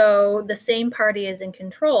 even though the same party is in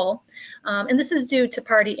control. And this is due to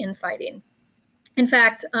party infighting. In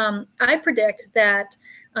fact, I predict that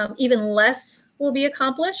even less will be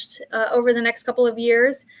accomplished over the next couple of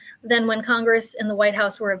years than when Congress and the White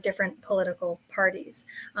House were of different political parties.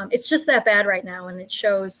 It's just that bad right now, and it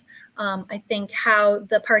shows, I think, how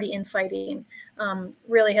the party infighting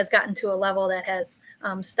really has gotten to a level that has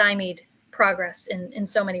stymied progress in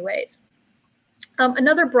so many ways.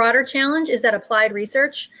 Another broader challenge is that applied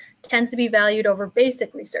research tends to be valued over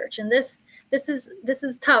basic research, and this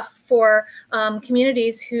is tough for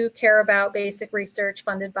communities who care about basic research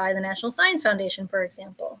funded by the National Science Foundation, for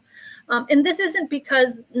example. And this isn't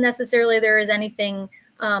because necessarily there is anything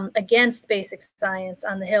against basic science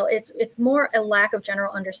on the Hill. It's more a lack of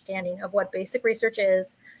general understanding of what basic research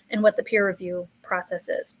is and what the peer review process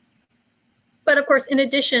is. But of course, in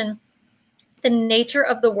addition, the nature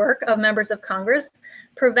of the work of members of Congress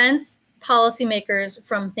prevents policymakers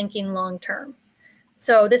from thinking long-term.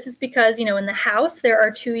 So this is because, in the House, there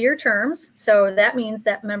are 2-year terms. So that means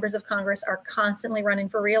that members of Congress are constantly running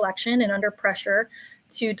for re-election and under pressure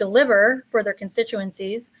to deliver for their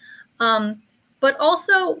constituencies. But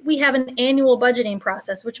also we have an annual budgeting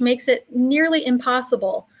process, which makes it nearly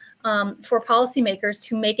impossible for policymakers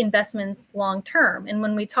to make investments long-term. And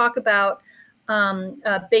when we talk about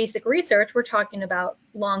basic research, we're talking about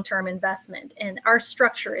long-term investment, and our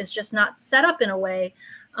structure is just not set up in a way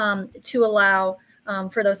to allow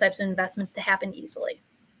for those types of investments to happen easily.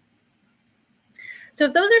 So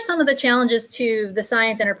if those are some of the challenges to the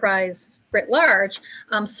science enterprise writ large,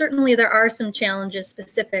 certainly there are some challenges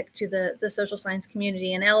specific to the social science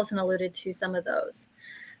community, and Allison alluded to some of those.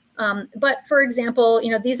 But for example,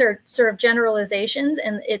 these are sort of generalizations,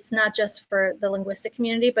 and it's not just for the linguistic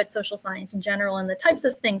community, but social science in general, and the types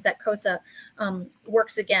of things that COSA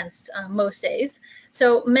works against most days.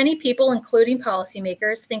 So many people, including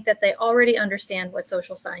policymakers, think that they already understand what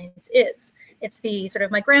social science is. It's the sort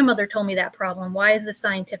of, my grandmother told me that problem. Why is this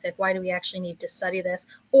scientific? Why do we actually need to study this?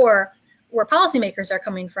 Or where policymakers are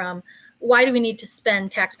coming from, why do we need to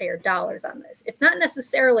spend taxpayer dollars on this? It's not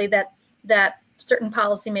necessarily that certain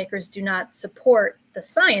policymakers do not support the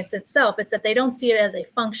science itself. It's that they don't see it as a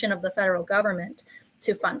function of the federal government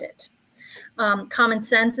to fund it. Common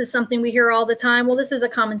sense is something we hear all the time. Well, this is a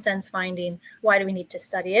common sense finding. Why do we need to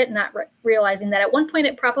study it? Not realizing that at one point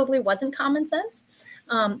it probably wasn't common sense,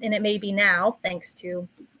 and it may be now, thanks to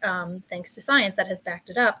science that has backed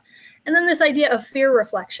it up. And then this idea of fear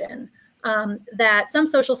reflection, that some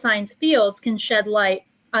social science fields can shed light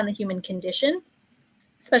on the human condition,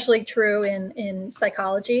 especially true in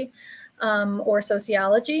psychology or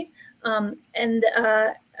sociology.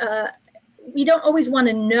 We don't always want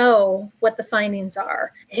to know what the findings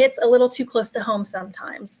are. It hits a little too close to home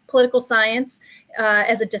sometimes. Political science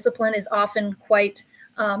as a discipline is often quite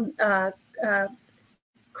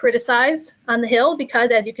criticized on the Hill because,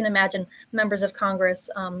 as you can imagine, members of Congress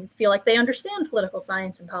feel like they understand political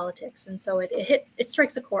science and politics. And so it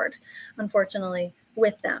strikes a chord, unfortunately,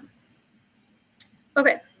 with them.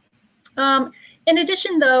 Okay. In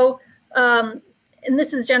addition, though, and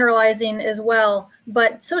this is generalizing as well,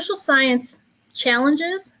 but social science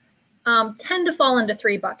challenges tend to fall into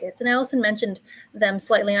three buckets. And Allison mentioned them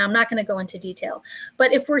slightly, and I'm not going to go into detail.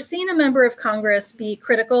 But if we're seeing a member of Congress be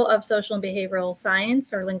critical of social and behavioral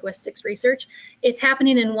science or linguistics research, it's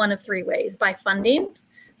happening in one of three ways: by funding,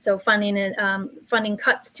 so funding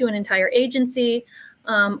cuts to an entire agency,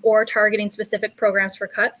 or targeting specific programs for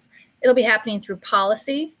cuts. It'll be happening through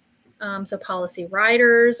policy, so policy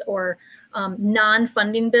riders or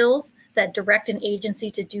non-funding bills that direct an agency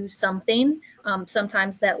to do something.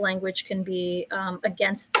 Sometimes that language can be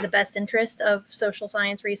against the best interest of social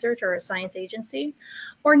science research or a science agency,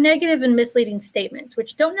 or negative and misleading statements,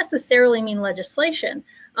 which don't necessarily mean legislation,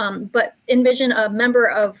 but envision a member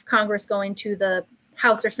of Congress going to the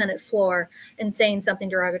House or Senate floor and saying something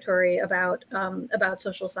derogatory about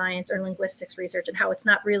social science or linguistics research and how it's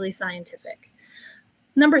not really scientific.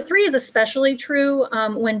 Number three is especially true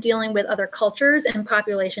when dealing with other cultures and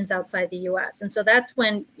populations outside the US. And so that's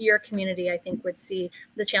when your community, I think, would see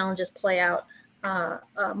the challenges play out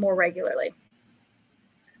more regularly.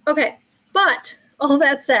 Okay, but all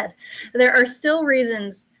that said, there are still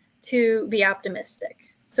reasons to be optimistic.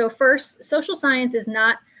 So first, social science is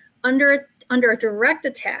not under a direct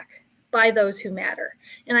attack by those who matter.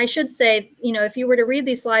 And I should say, if you were to read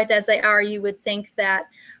these slides as they are, you would think that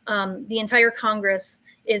the entire Congress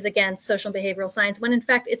is against social and behavioral science, when in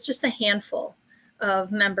fact it's just a handful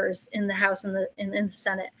of members in the House and in the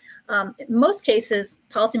Senate. In most cases,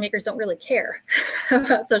 policymakers don't really care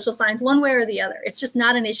about social science one way or the other. It's just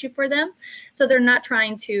not an issue for them. So they're not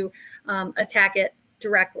trying to attack it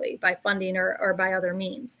directly by funding or by other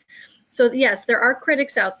means. So yes, there are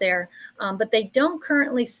critics out there, but they don't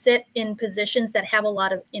currently sit in positions that have a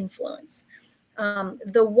lot of influence.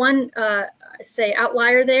 The one, say,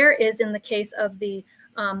 outlier there is in the case of the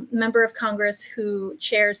member of Congress who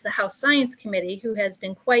chairs the House Science Committee, who has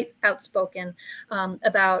been quite outspoken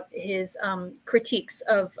about his critiques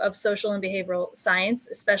of social and behavioral science,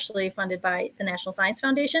 especially funded by the National Science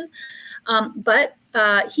Foundation. But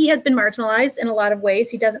he has been marginalized in a lot of ways.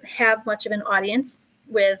 He doesn't have much of an audience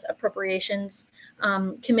with appropriations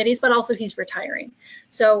committees, but also he's retiring.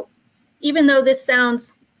 So even though this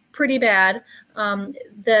sounds pretty bad,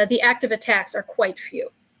 the active attacks are quite few.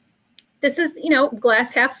 This is,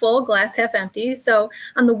 glass half full, glass half empty. So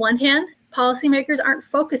on the one hand, policymakers aren't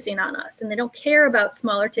focusing on us and they don't care about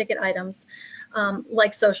smaller ticket items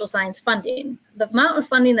like social science funding. The amount of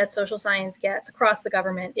funding that social science gets across the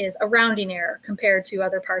government is a rounding error compared to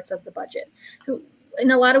other parts of the budget. So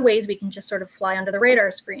in a lot of ways, we can just sort of fly under the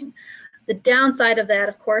radar screen. The downside of that,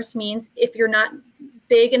 of course, means if you're not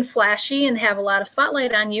big and flashy and have a lot of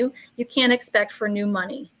spotlight on you, you can't expect for new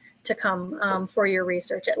money to come for your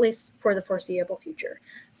research, at least for the foreseeable future.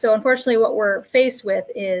 So unfortunately, what we're faced with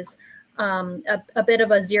is a bit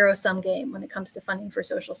of a zero-sum game when it comes to funding for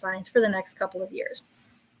social science for the next couple of years.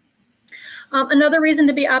 Another reason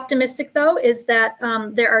to be optimistic, though, is that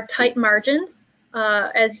there are tight margins,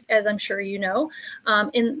 as I'm sure you know,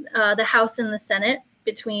 in the House and the Senate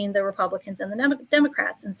between the Republicans and the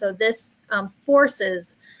Democrats. And so this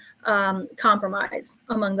forces compromise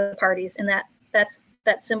among the parties, and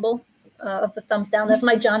that symbol of the thumbs down. That's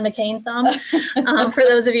my John McCain thumb. For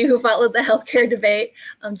those of you who followed the healthcare debate,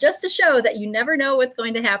 just to show that you never know what's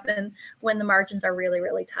going to happen when the margins are really,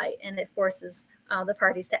 really tight, and it forces the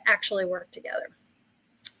parties to actually work together.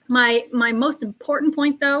 My most important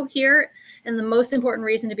point, though, here, and the most important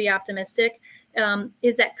reason to be optimistic,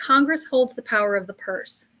 is that Congress holds the power of the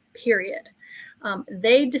purse, period.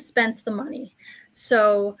 They dispense the money.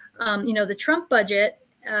 So, the Trump budget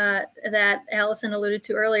that Allison alluded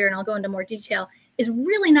to earlier, and I'll go into more detail, is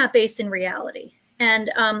really not based in reality.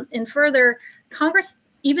 And further, Congress,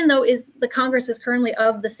 even though the Congress is currently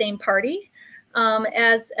of the same party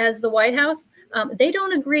as the White House, they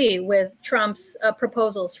don't agree with Trump's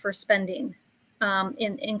proposals for spending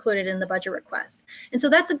included in the budget request. And so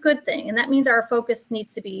that's a good thing. And that means our focus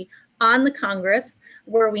needs to be on the Congress,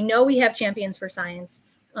 where we know we have champions for science,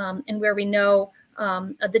 and where we know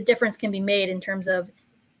the difference can be made in terms of,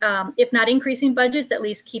 if not increasing budgets, at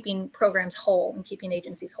least keeping programs whole and keeping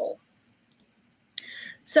agencies whole.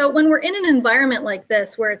 So when we're in an environment like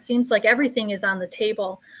this, where it seems like everything is on the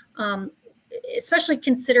table, especially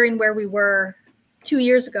considering where we were 2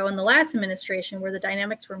 years ago in the last administration, where the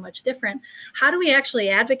dynamics were much different, how do we actually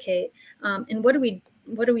advocate, and what do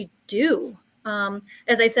we do?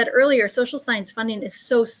 As I said earlier, social science funding is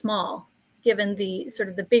so small, given the sort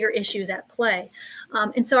of the bigger issues at play.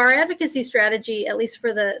 And so our advocacy strategy, at least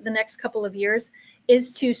for the next couple of years,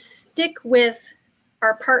 is to stick with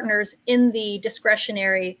our partners in the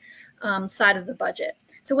discretionary side of the budget.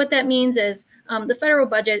 So what that means is the federal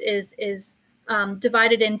budget is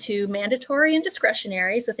divided into mandatory and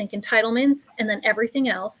discretionary, so think entitlements and then everything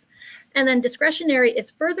else. And then discretionary is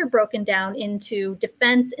further broken down into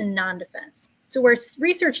defense and non-defense. So where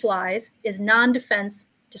research lies is non-defense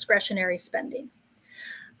discretionary spending.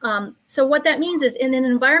 So what that means is, in an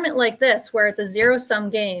environment like this, where it's a zero-sum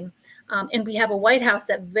game, and we have a White House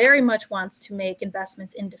that very much wants to make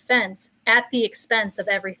investments in defense at the expense of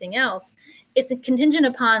everything else, it's contingent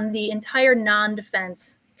upon the entire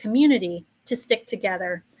non-defense community to stick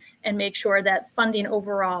together and make sure that funding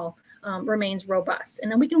overall remains robust.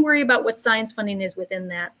 And then we can worry about what science funding is within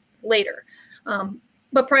that later.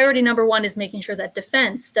 But priority number one is making sure that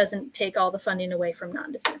defense doesn't take all the funding away from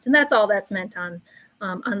non-defense. And that's all that's meant on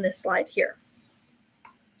this slide here.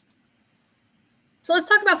 So let's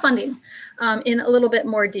talk about funding in a little bit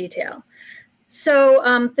more detail.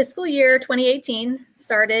 So fiscal year 2018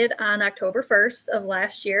 started on October 1st of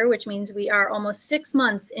last year, which means we are almost 6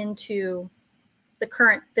 months into the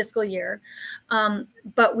current fiscal year,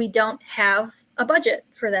 but we don't have a budget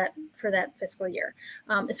for that fiscal year.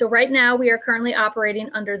 So right now we are currently operating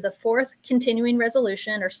under the 4th continuing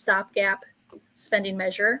resolution, or stopgap spending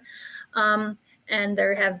measure. And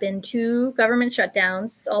there have been 2 government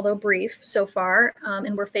shutdowns, although brief so far,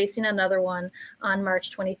 and we're facing another one on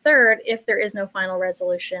March 23rd if there is no final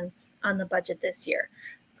resolution on the budget this year.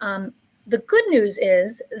 The good news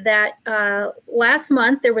is that last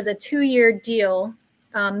month there was a 2-year deal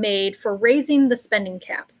made for raising the spending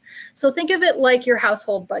caps. So think of it like your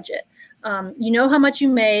household budget. You know how much you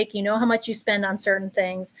make, you know how much you spend on certain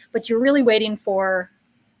things, but you're really waiting for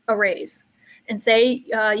a raise. And say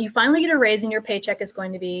you finally get a raise and your paycheck is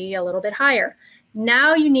going to be a little bit higher.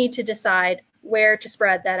 Now you need to decide where to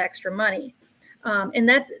spread that extra money. And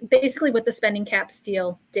that's basically what the spending caps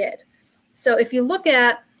deal did. So if you look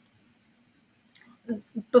at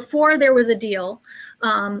before there was a deal,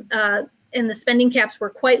 and the spending caps were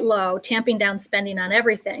quite low, tamping down spending on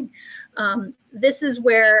everything. This is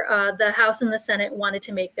where the House and the Senate wanted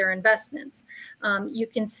to make their investments. You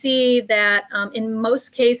can see that in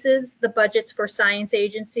most cases, the budgets for science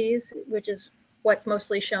agencies, which is what's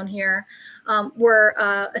mostly shown here,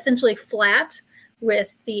 were essentially flat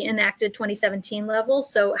with the enacted 2017 level.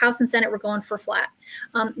 So House and Senate were going for flat.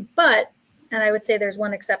 But, and I would say there's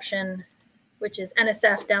one exception, which is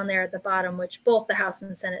NSF down there at the bottom, which both the House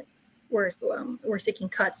and Senate were seeking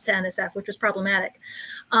cuts to NSF, which was problematic.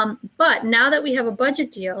 But now that we have a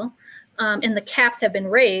budget deal and the caps have been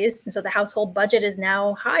raised, and so the household budget is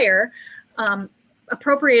now higher,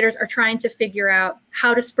 appropriators are trying to figure out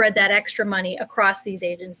how to spread that extra money across these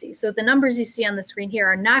agencies. So the numbers you see on the screen here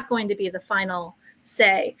are not going to be the final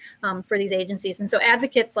say for these agencies. And so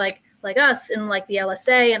advocates like us and like the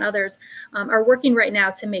LSA and others are working right now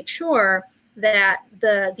to make sure that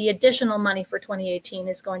the additional money for 2018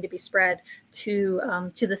 is going to be spread to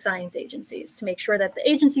the science agencies, to make sure that the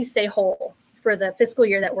agencies stay whole for the fiscal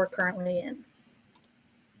year that we're currently in.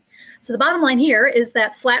 So the bottom line here is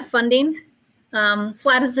that flat funding,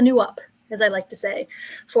 flat is the new up, as I like to say,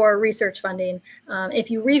 for research funding.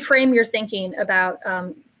 If you reframe your thinking about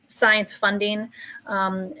science funding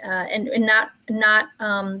and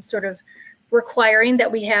not sort of requiring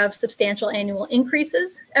that we have substantial annual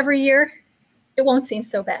increases every year, it won't seem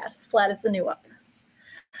so bad. Flat is the new up.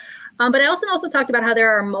 But Allison also talked about how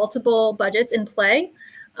there are multiple budgets in play.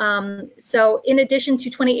 So in addition to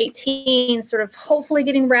 2018 sort of hopefully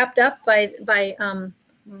getting wrapped up by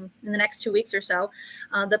in the next 2 weeks or so,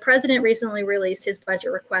 the president recently released his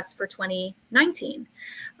budget request for 2019,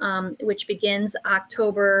 which begins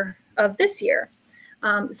October of this year.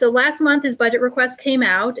 So last month his budget request came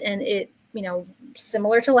out, and it,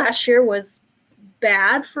 similar to last year, was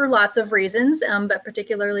bad for lots of reasons, but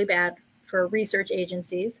particularly bad for research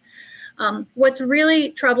agencies. What's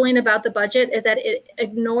really troubling about the budget is that it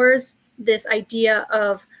ignores this idea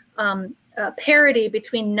of parity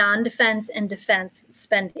between non-defense and defense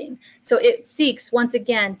spending. So it seeks, once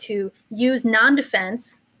again, to use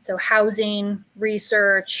non-defense, so housing,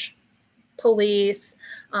 research, police,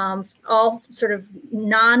 all sort of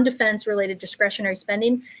non-defense related discretionary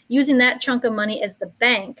spending, using that chunk of money as the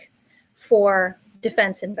bank for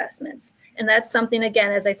defense investments. And that's something,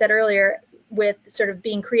 again, as I said earlier, with sort of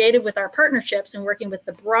being creative with our partnerships and working with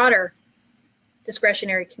the broader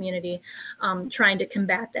discretionary community, trying to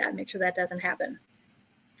combat that, make sure that doesn't happen.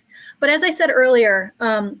 But as I said earlier,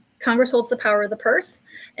 Congress holds the power of the purse,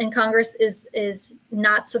 and Congress is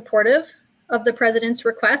not supportive of the president's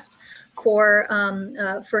request for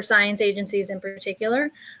science agencies in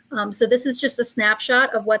particular. So this is just a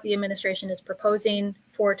snapshot of what the administration is proposing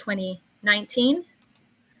for 2019.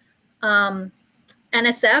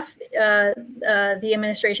 NSF, the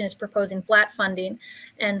administration is proposing flat funding,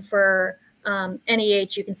 and for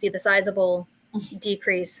NEH, you can see the sizable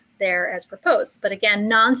decrease there as proposed. But again,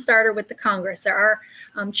 non-starter with the Congress. There are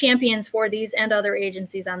champions for these and other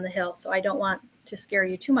agencies on the Hill, so I don't want to scare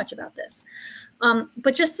you too much about this.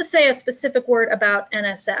 But just to say a specific word about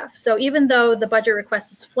NSF. So even though the budget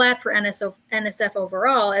request is flat for NSF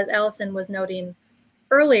overall, as Allison was noting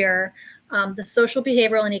earlier, the Social,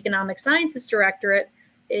 Behavioral, and Economic Sciences Directorate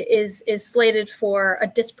is slated for a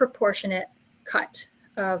disproportionate cut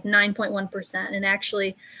of 9.1%, and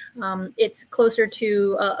actually it's closer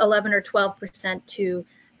to 11 or 12% to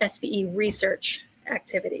SBE research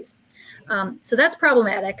activities. So that's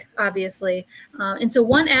problematic, obviously. And so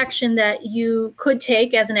one action that you could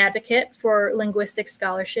take as an advocate for linguistic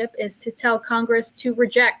scholarship is to tell Congress to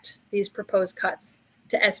reject these proposed cuts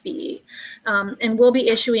to SBE. And we'll be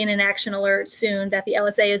issuing an action alert soon that the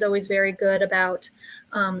LSA is always very good about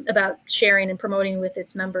sharing and promoting with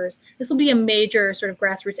its members. This will be a major sort of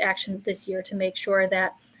grassroots action this year to make sure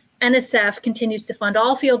that NSF continues to fund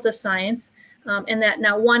all fields of science, and that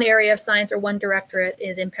not one area of science or one directorate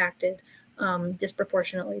is impacted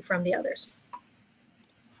disproportionately from the others.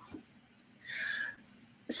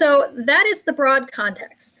 So that is the broad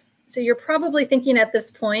context. So you're probably thinking at this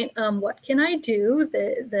point, what can I do?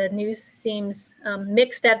 The news seems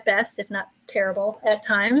mixed at best, if not terrible at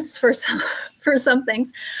times for some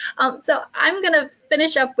things. So I'm going to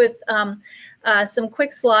finish up with some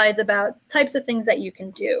quick slides about types of things that you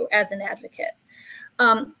can do as an advocate.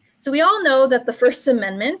 So we all know that the First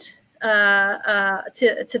Amendment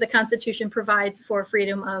to the Constitution provides for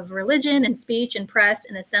freedom of religion and speech and press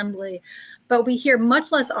and assembly, but we hear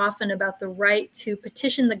much less often about the right to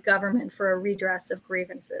petition the government for a redress of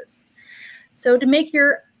grievances. So to make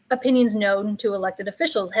your opinions known to elected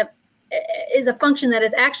officials is a function that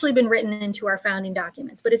has actually been written into our founding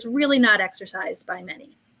documents, but it's really not exercised by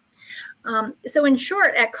many. So in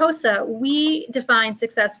short, at COSA, we define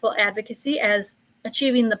successful advocacy as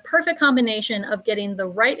achieving the perfect combination of getting the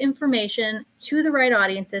right information to the right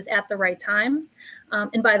audiences at the right time.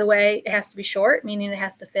 And by the way, it has to be short, meaning it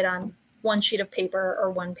has to fit on one sheet of paper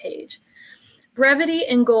or one page. Brevity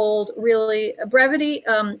and gold, brevity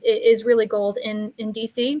is really gold in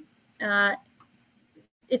DC.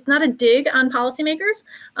 It's not a dig on policymakers,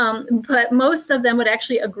 but most of them would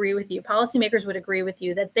actually agree with you. Policymakers would agree with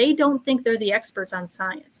you that they don't think they're the experts on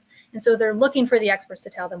science. And so they're looking for the experts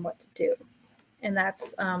to tell them what to do. And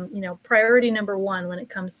that's priority number one when it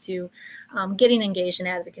comes to getting engaged in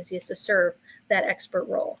advocacy, is to serve that expert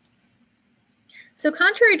role. So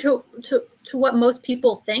contrary to what most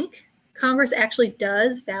people think, Congress actually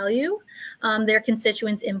does value their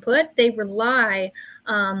constituents' input. They rely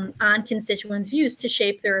on constituents' views to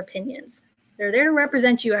shape their opinions. They're there to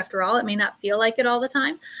represent you, after all. It may not feel like it all the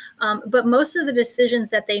time, but most of the decisions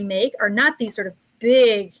that they make are not these sort of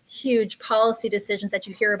big, huge policy decisions that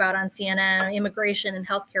you hear about on CNN, immigration and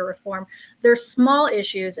healthcare reform. They're small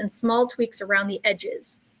issues and small tweaks around the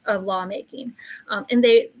edges of lawmaking. And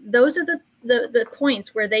those are the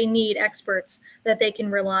points where they need experts that they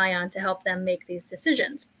can rely on to help them make these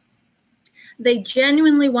decisions. They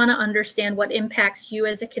genuinely want to understand what impacts you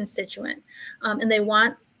as a constituent, and they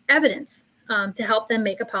want evidence to help them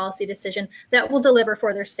make a policy decision that will deliver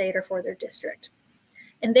for their state or for their district.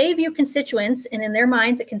 And they view constituents, and in their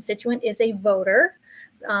minds, a constituent is a voter.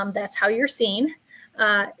 That's how you're seen.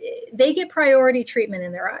 They get priority treatment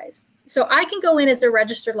in their eyes. So I can go in as a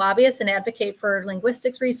registered lobbyist and advocate for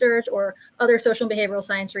linguistics research or other social and behavioral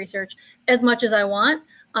science research as much as I want,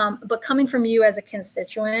 but coming from you as a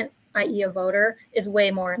constituent, i.e. a voter, is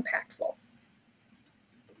way more impactful.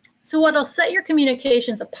 So what'll set your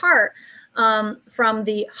communications apart from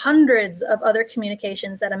the hundreds of other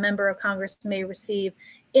communications that a member of Congress may receive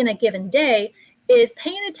in a given day is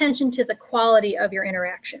paying attention to the quality of your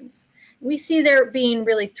interactions. We see there being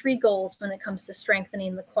really three goals when it comes to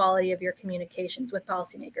strengthening the quality of your communications with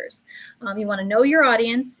policymakers. You want to know your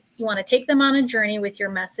audience, you want to take them on a journey with your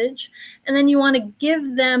message, and then you want to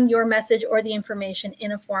give them your message or the information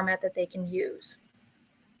in a format that they can use.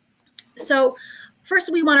 So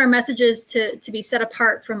first, we want our messages to be set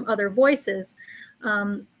apart from other voices,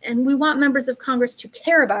 and we want members of Congress to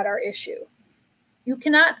care about our issue. You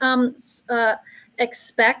cannot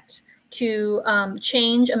expect to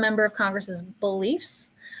change a member of Congress's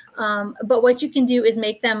beliefs, but what you can do is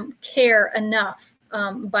make them care enough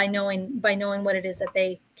by knowing what it is that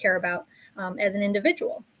they care about as an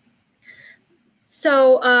individual.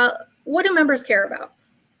 So what do members care about?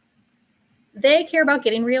 They care about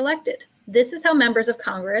getting reelected. This is how members of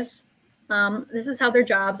Congress, this is how their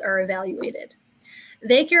jobs are evaluated.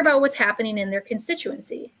 They care about what's happening in their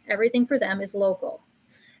constituency. Everything for them is local.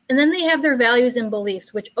 And then they have their values and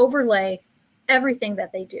beliefs, which overlay everything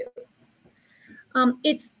that they do.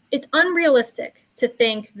 It's unrealistic to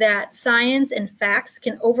think that science and facts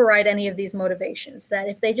can override any of these motivations, that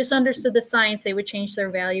if they just understood the science, they would change their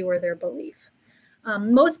value or their belief.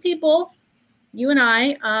 Most people, you and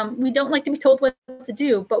I, we don't like to be told what to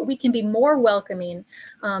do, but we can be more welcoming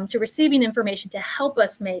to receiving information to help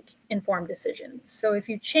us make informed decisions. So if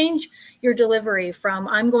you change your delivery from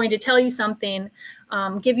I'm going to tell you something,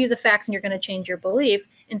 give you the facts and you're going to change your belief,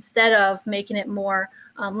 instead of making it more,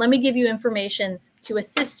 let me give you information to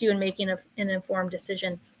assist you in making an informed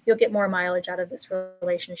decision, you'll get more mileage out of this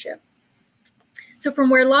relationship. So from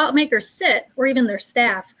where lawmakers sit, or even their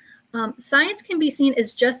staff, science can be seen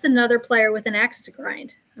as just another player with an axe to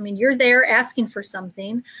grind. I mean, you're there asking for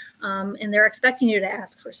something, and they're expecting you to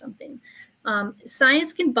ask for something.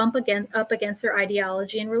 Science can bump up against their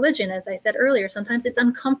ideology and religion. As I said earlier, sometimes it's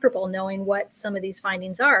uncomfortable knowing what some of these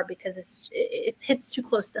findings are because it hits too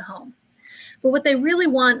close to home. But what they really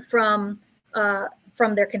want from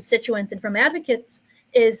their constituents and from advocates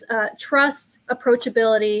is trust,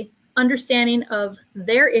 approachability, understanding of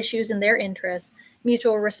their issues and their interests,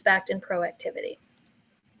 mutual respect, and proactivity.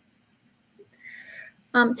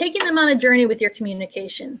 Taking them on a journey with your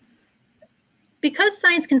communication. Because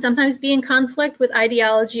science can sometimes be in conflict with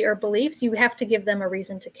ideology or beliefs, you have to give them a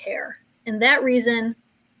reason to care. And that reason,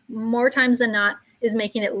 more times than not, is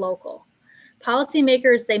making it local.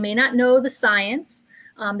 Policymakers, they may not know the science,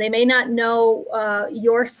 they may not know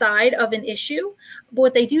your side of an issue, but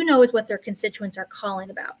what they do know is what their constituents are calling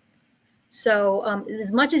about. So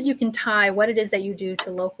as much as you can tie what it is that you do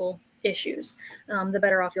to local issues, the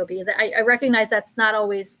better off you'll be. I recognize that's not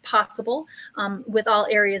always possible with all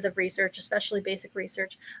areas of research, especially basic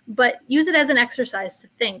research, but use it as an exercise to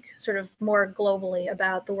think sort of more globally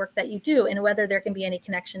about the work that you do and whether there can be any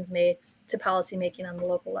connections made to policymaking on the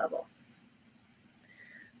local level.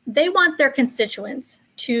 They want their constituents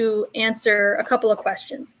to answer a couple of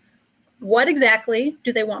questions. What exactly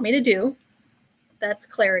do they want me to do? That's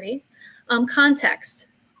clarity. Context.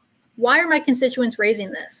 Why are my constituents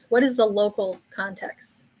raising this? What is the local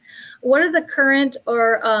context? What are the current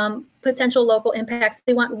or potential local impacts?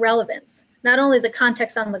 They want relevance, not only the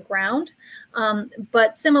context on the ground,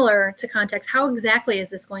 but similar to context, how exactly is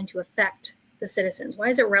this going to affect the citizens? Why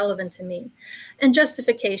is it relevant to me? And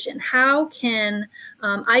justification. How can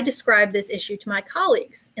I describe this issue to my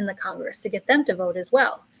colleagues in the Congress to get them to vote as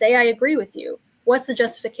well? Say I agree with you. What's the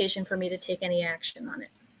justification for me to take any action on it?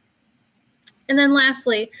 And then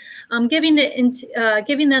lastly, giving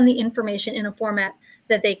them the information in a format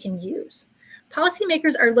that they can use.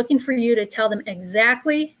 Policymakers are looking for you to tell them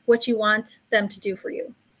exactly what you want them to do for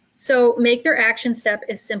you. So make their action step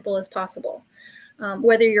as simple as possible.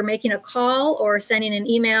 Whether you're making a call or sending an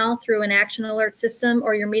email through an action alert system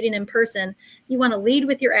or you're meeting in person, you want to lead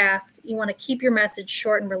with your ask. You want to keep your message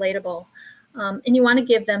short and relatable. And you want to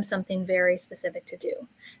give them something very specific to do.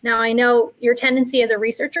 Now, I know your tendency as a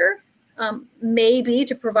researcher may be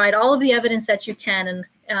to provide all of the evidence that you can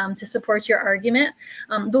and to support your argument.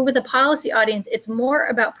 But with a policy audience, it's more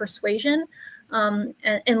about persuasion,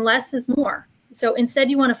 and less is more. So instead,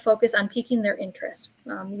 you want to focus on piquing their interest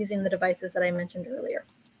using the devices that I mentioned earlier.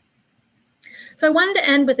 So I wanted to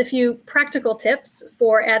end with a few practical tips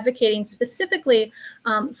for advocating specifically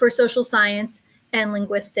for social science and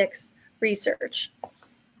linguistics research.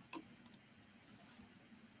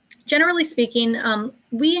 Generally speaking,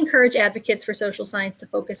 we encourage advocates for social science to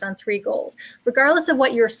focus on 3 goals, regardless of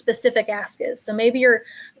what your specific ask is. So maybe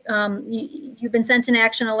you've been sent an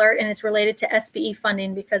action alert and it's related to SBE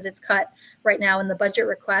funding because it's cut right now in the budget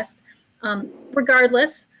request.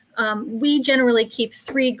 Regardless, we generally keep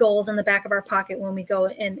 3 goals in the back of our pocket when we go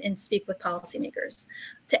and speak with policymakers.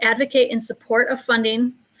 To advocate in support of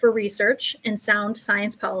funding for research and sound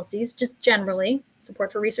science policies, just generally,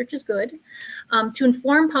 support for research is good. To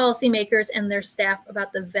inform policymakers and their staff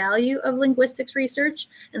about the value of linguistics research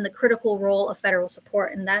and the critical role of federal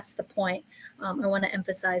support, and that's the point I want to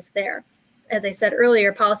emphasize there. As I said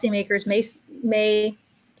earlier, policymakers may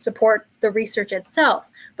support the research itself,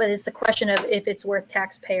 but it's the question of if it's worth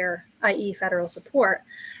taxpayer, i.e. federal support.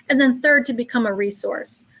 And then third, to become a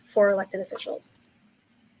resource for elected officials.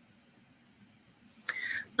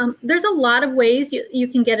 There's a lot of ways you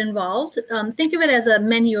can get involved. Think of it as a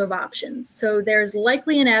menu of options. So there's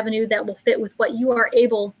likely an avenue that will fit with what you are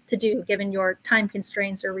able to do given your time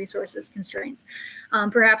constraints or resources constraints.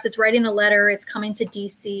 Perhaps it's writing a letter, it's coming to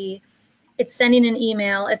DC, it's sending an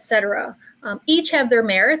email, etc. Each have their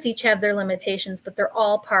merits, each have their limitations, but they're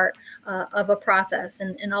all part of a process,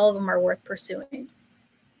 and all of them are worth pursuing.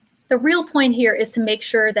 The real point here is to make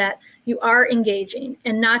sure that you are engaging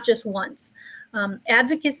and not just once.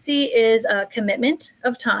 Advocacy is a commitment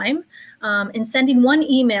of time, and sending one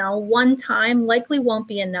email one time likely won't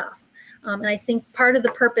be enough. And I think part of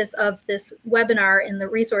the purpose of this webinar and the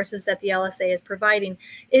resources that the LSA is providing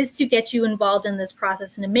is to get you involved in this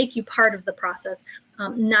process and to make you part of the process,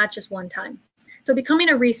 not just one time. So becoming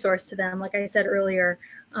a resource to them, like I said earlier,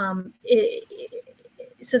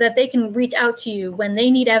 so that they can reach out to you when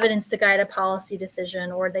they need evidence to guide a policy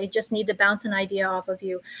decision, or they just need to bounce an idea off of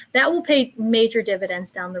you, that will pay major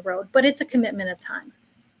dividends down the road, but it's a commitment of time.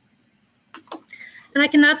 And I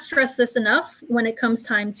cannot stress this enough when it comes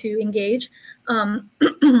time to engage.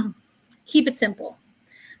 Keep it simple.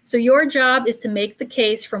 So your job is to make the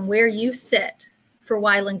case from where you sit for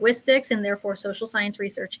why linguistics and therefore social science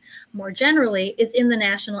research more generally is in the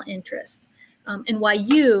national interest. And why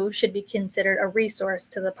you should be considered a resource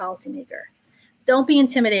to the policymaker. Don't be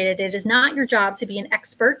intimidated. It is not your job to be an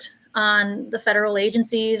expert on the federal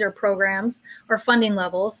agencies or programs or funding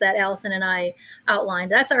levels that Allison and I outlined.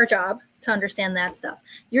 That's our job, to understand that stuff.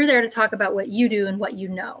 You're there to talk about what you do and what you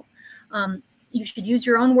know. You should use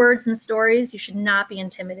your own words and stories. You should not be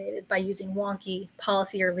intimidated by using wonky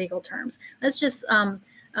policy or legal terms. That's just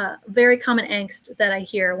very common angst that I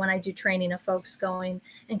hear when I do training of folks going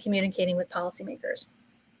and communicating with policymakers.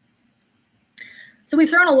 So we've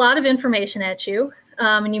thrown a lot of information at you,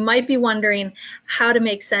 and you might be wondering how to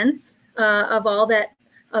make sense of all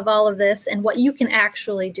of this and what you can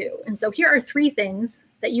actually do. And so here are 3 things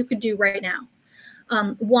that you could do right now.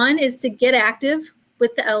 One is to get active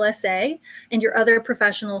with the LSA and your other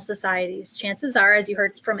professional societies. Chances are, as you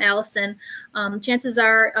heard from Allison, chances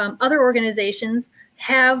are other organizations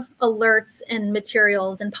have alerts and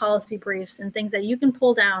materials and policy briefs and things that you can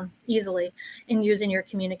pull down easily and use in your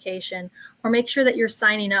communication, or make sure that you're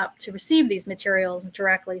signing up to receive these materials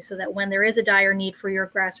directly so that when there is a dire need for your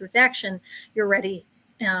grassroots action, you're ready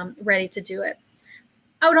to do it.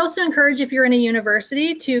 I would also encourage, if you're in a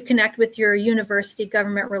university, to connect with your university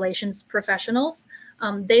government relations professionals.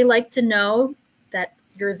 They like to know that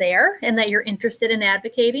you're there and that you're interested in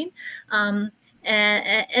advocating.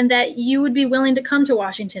 And that you would be willing to come to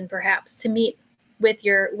Washington, perhaps, to meet with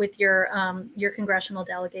your congressional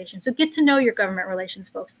delegation. So get to know your government relations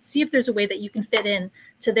folks. See if there's a way that you can fit in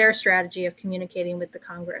to their strategy of communicating with the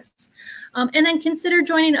Congress. And then consider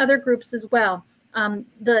joining other groups as well.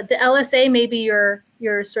 The LSA may be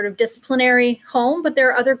your sort of disciplinary home, but there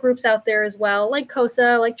are other groups out there as well, like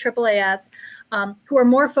COSA, like AAAS, who are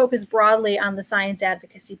more focused broadly on the science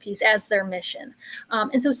advocacy piece as their mission.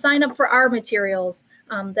 And so sign up for our materials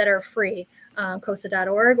that are free,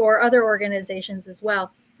 COSA.org, or other organizations as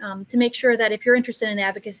well, to make sure that if you're interested in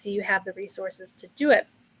advocacy, you have the resources to do it.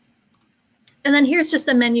 And then here's just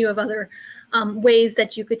a menu of other ways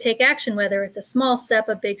that you could take action, whether it's a small step,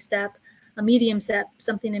 a big step, a medium step,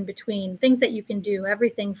 something in between, things that you can do,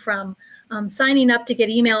 everything from signing up to get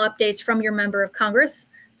email updates from your member of Congress,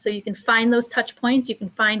 So you can find those touch points. You can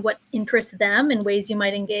find what interests them and ways you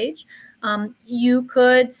might engage. You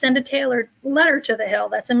could send a tailored letter to the Hill.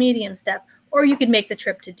 That's a medium step. Or you could make the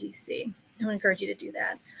trip to DC. I would encourage you to do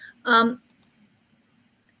that.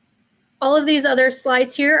 All of these other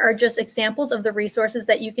slides here are just examples of the resources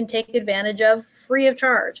that you can take advantage of free of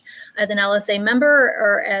charge as an LSA member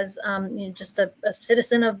or as just a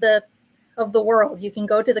citizen of the world. You can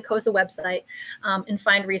go to the COSA website and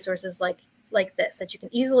find resources like this that you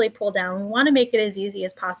can easily pull down. We want to make it as easy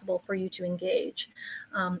as possible for you to engage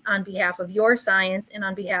on behalf of your science and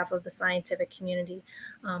on behalf of the scientific community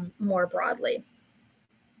more broadly.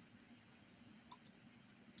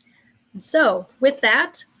 And so with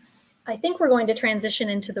that, I think we're going to transition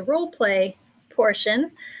into the role play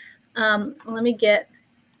portion. Let me get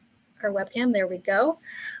our webcam. There we go.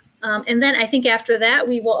 And then I think after that,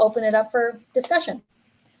 we will open it up for discussion.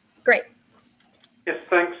 Great. Yes,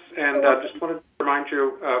 thanks. And just wanted to remind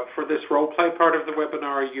you, for this role play part of the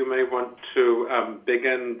webinar, you may want to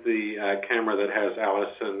begin the camera that has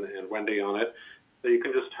Alice and Wendy on it. So you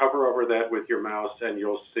can just hover over that with your mouse and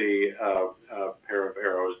you'll see a pair of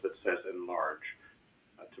arrows that says enlarge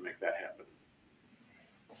to make that happen.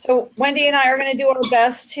 So Wendy and I are going to do our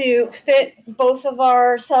best to fit both of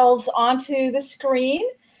ourselves onto the screen.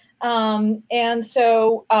 And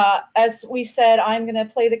so, as we said, I'm going to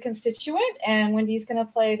play the constituent and Wendy's going to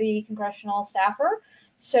play the congressional staffer.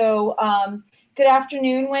 So, good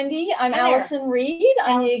afternoon, Wendy. I'm Allison Reed.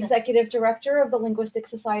 I'm the Executive Director of the Linguistic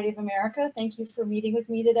Society of America. Thank you for meeting with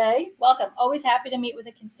me today. Welcome. Always happy to meet with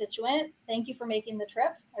a constituent. Thank you for making the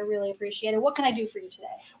trip. I really appreciate it. What can I do for you today?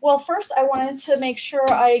 Well, first, I wanted to make sure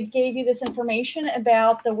I gave you this information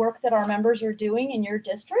about the work that our members are doing in your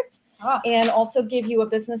district. And also give you a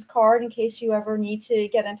business card in case you ever need to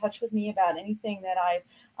get in touch with me about anything that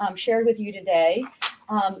I've shared with you today.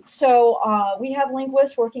 So we have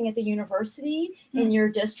linguists working at the university in your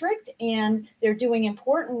district, and they're doing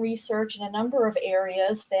important research in a number of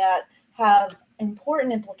areas that have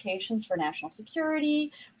important implications for national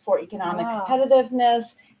security, for economic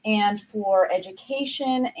competitiveness, and for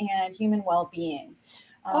education and human well-being.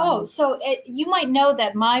 So you might know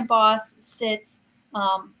that my boss sits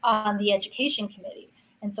on the education committee.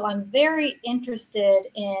 And so I'm very interested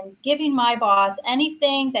in giving my boss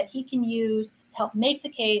anything that he can use to help make the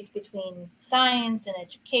case between science and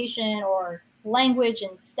education or language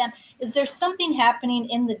and STEM. Is there something happening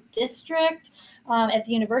in the district at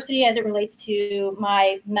the university as it relates to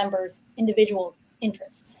my members' individual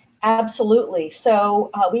interests? Absolutely.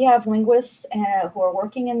 So we have linguists who are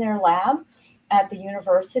working in their lab at the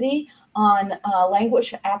university on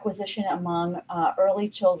language acquisition among not early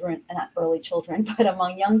children, but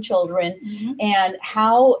among young children, and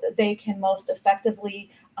how they can most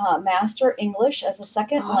effectively master English as a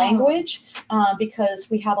second language, because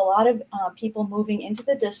we have a lot of people moving into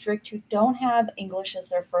the district who don't have English as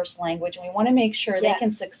their first language, and we want to make sure they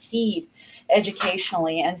can succeed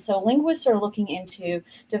educationally. And so linguists are looking into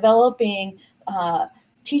developing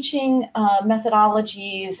teaching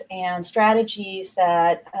methodologies and strategies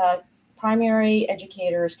that primary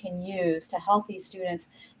educators can use to help these students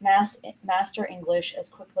master English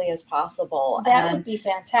as quickly as possible. That would be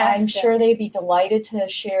fantastic. I'm sure they'd be delighted to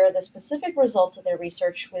share the specific results of their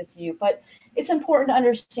research with you. But it's important to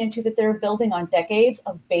understand, too, that they're building on decades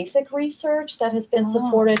of basic research that has been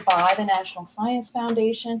supported by the National Science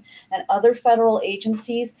Foundation and other federal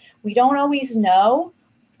agencies. We don't always know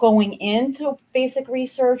going into basic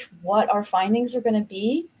research what our findings are going to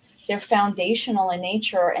be. They're foundational in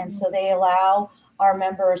nature, and so they allow our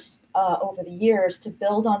members over the years to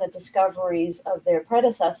build on the discoveries of their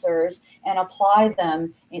predecessors and apply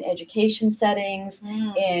them in education settings,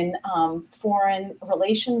 in foreign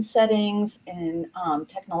relations settings, in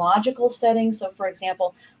technological settings. So, for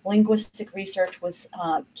example, linguistic research was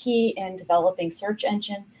key in developing search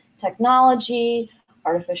engine technology,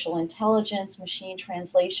 artificial intelligence, machine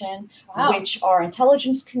translation, which our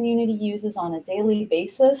intelligence community uses on a daily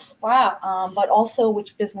basis, but also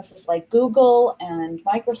which businesses like Google and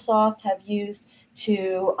Microsoft have used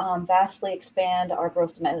to vastly expand our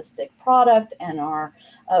gross domestic product and our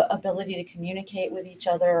ability to communicate with each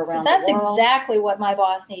other around the world. So that's exactly what my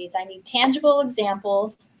boss needs. I need tangible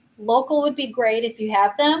examples. Local would be great if you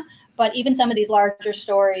have them, but even some of these larger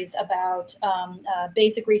stories about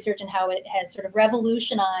basic research and how it has sort of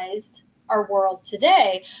revolutionized our world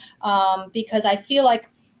today, because I feel like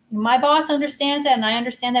my boss understands that and I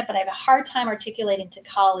understand that, but I have a hard time articulating to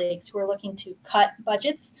colleagues who are looking to cut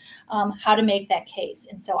budgets how to make that case.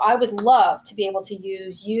 And so I would love to be able to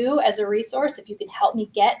use you as a resource if you can help me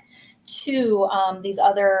get to these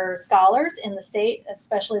other scholars in the state,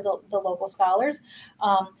 especially the local scholars.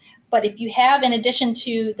 But if you have, in addition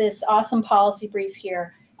to this awesome policy brief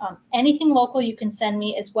here, anything local you can send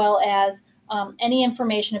me, as well as any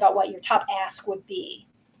information about what your top ask would be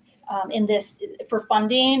in this for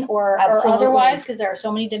funding or otherwise, because there are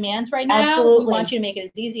so many demands right now. Absolutely. We want you to make it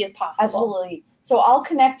as easy as possible. Absolutely. So I'll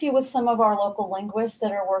connect you with some of our local linguists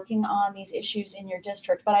that are working on these issues in your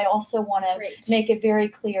district, but I also want to make it very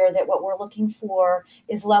clear that what we're looking for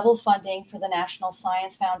is level funding for the National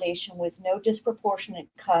Science Foundation with no disproportionate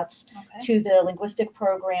cuts to the linguistic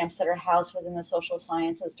programs that are housed within the Social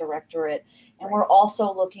Sciences Directorate. And we're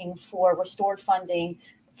also looking for restored funding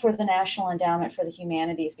for the National Endowment for the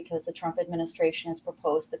Humanities, because the Trump administration has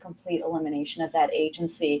proposed the complete elimination of that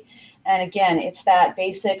agency. And again, it's that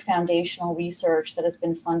basic foundational research that has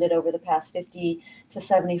been funded over the past 50 to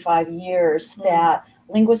 75 years that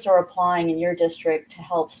linguists are applying in your district to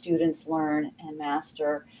help students learn and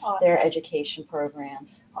master their education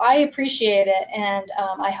programs. I appreciate it, and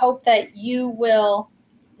I hope that you will,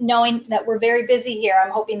 knowing that we're very busy here, I'm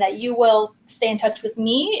hoping that you will stay in touch with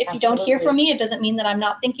me. If you don't hear from me, it doesn't mean that I'm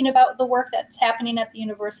not thinking about the work that's happening at the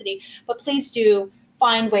university, but please do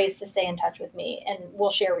find ways to stay in touch with me, and we'll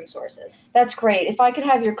share resources. That's great. If I could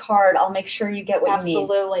have your card, I'll make sure you get what you need.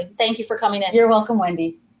 Absolutely. Thank you for coming in. You're welcome,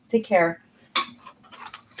 Wendy. Take care.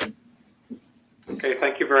 Okay,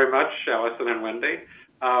 thank you very much, Allison and Wendy.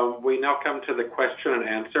 We now come to the question and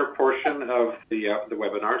answer portion of the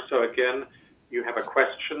webinar. So again, you have a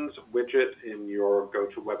questions widget in your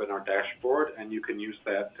GoToWebinar dashboard, and you can use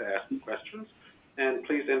that to ask questions. And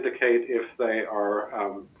please indicate if they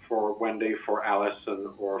are for Wendy, for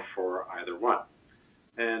Allison, or for either one.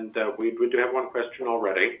 And we do have one question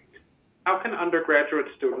already. How can undergraduate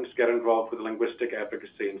students get involved with linguistic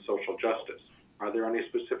advocacy and social justice? Are there any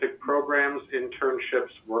specific programs,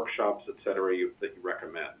 internships, workshops, et cetera, that you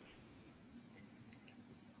recommend?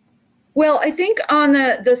 Well, I think on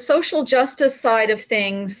the social justice side of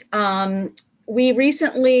things, we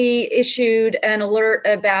recently issued an alert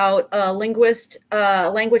about a language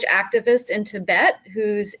activist in Tibet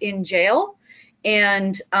who's in jail.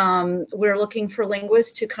 And we're looking for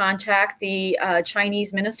linguists to contact the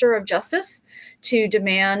Chinese Minister of Justice to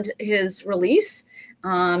demand his release.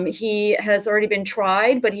 He has already been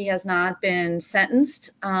tried, but he has not been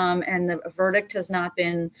sentenced, and the verdict has not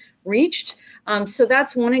been reached. So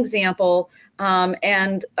that's one example.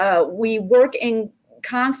 And we work in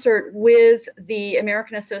concert with the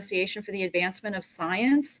American Association for the Advancement of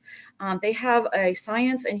Science. They have a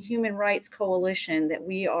Science and Human Rights Coalition that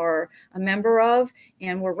we are a member of,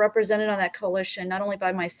 and we're represented on that coalition not only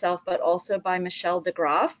by myself, but also by Michelle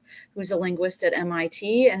DeGraff, who's a linguist at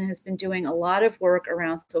MIT and has been doing a lot of work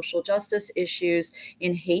around social justice issues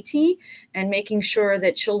in Haiti and making sure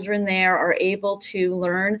that children there are able to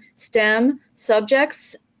learn STEM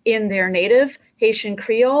subjects in their native Haitian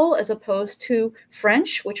Creole as opposed to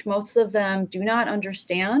French, which most of them do not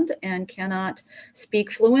understand and cannot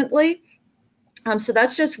speak fluently. So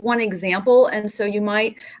that's just one example. And so you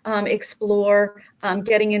might explore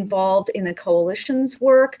getting involved in the coalition's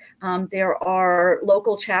work. There are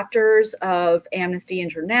local chapters of Amnesty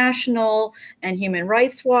International and Human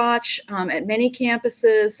Rights Watch at many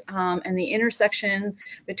campuses, and the intersection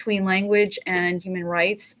between language and human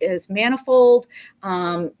rights is manifold.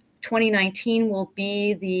 2019 will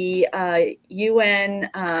be the UN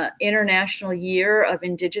International Year of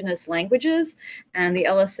Indigenous Languages, and the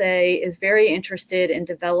LSA is very interested in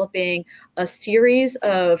developing a series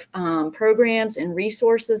of programs and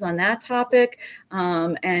resources on that topic,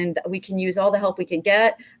 and we can use all the help we can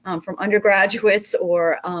get from undergraduates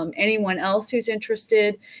or anyone else who's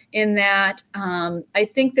interested in that. I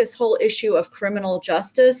think this whole issue of criminal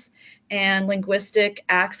justice and linguistic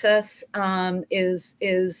access is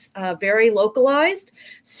very localized,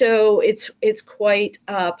 so it's quite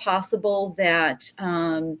possible that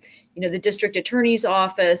the district attorney's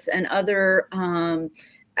office and other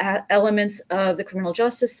elements of the criminal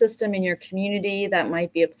justice system in your community, that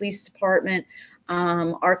might be a police department,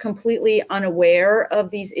 are completely unaware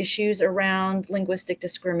of these issues around linguistic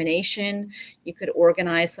discrimination. You could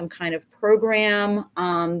organize some kind of program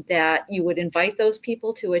that you would invite those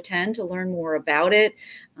people to attend to learn more about it.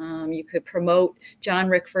 You could promote John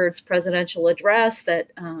Rickford's presidential address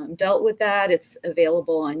that dealt with that. It's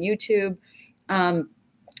available on YouTube.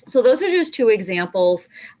 So those are just two examples,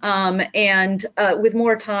 and with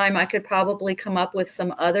more time, I could probably come up with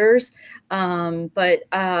some others. But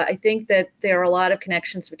I think that there are a lot of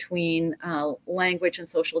connections between language and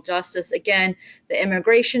social justice. Again, the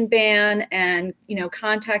immigration ban, and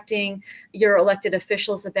contacting your elected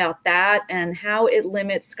officials about that and how it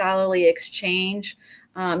limits scholarly exchange.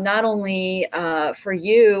 Not only for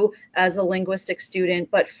you as a linguistic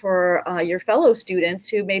student, but for your fellow students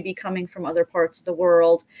who may be coming from other parts of the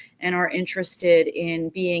world and are interested in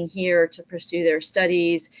being here to pursue their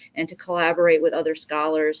studies and to collaborate with other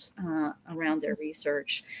scholars around their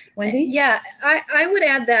research. Wendy? Yeah, I would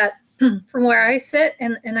add that from where I sit,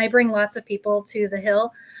 and I bring lots of people to the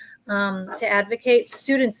Hill to advocate,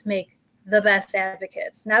 students make the best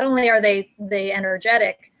advocates. Not only are they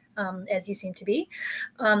energetic, as you seem to be,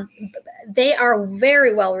 they are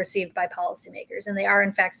very well received by policymakers, and they are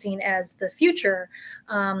in fact seen as the future,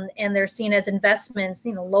 and they're seen as investments,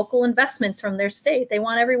 local investments from their state. They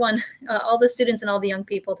want everyone, all the students and all the young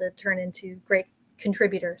people, to turn into great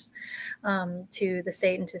contributors to the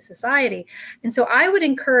state and to society. And so I would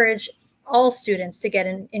encourage all students to get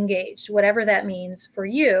engaged, whatever that means for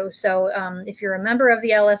you. So if you're a member of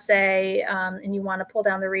the LSA and you want to pull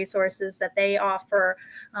down the resources that they offer,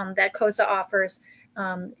 that COSA offers,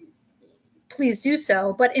 please do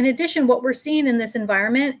so. But in addition, what we're seeing in this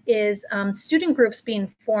environment is student groups being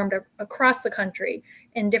formed across the country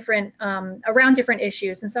in different, around different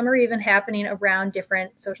issues, and some are even happening around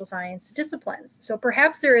different social science disciplines. So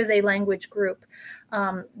perhaps there is a language group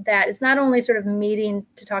that is not only sort of meeting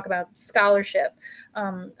to talk about scholarship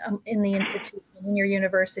in the institution, in your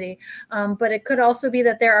university, but it could also be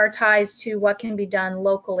that there are ties to what can be done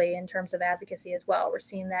locally in terms of advocacy as well. We're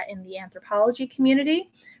seeing that in the anthropology community.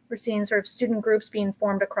 We're seeing sort of student groups being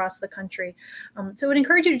formed across the country. So I would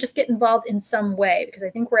encourage you to just get involved in some way, because I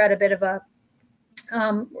think we're at a bit of a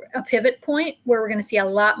pivot point where we're going to see a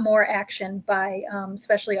lot more action by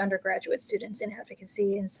especially undergraduate students in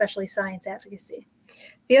advocacy, and especially science advocacy.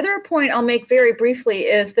 The other point I'll make very briefly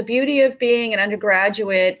is the beauty of being an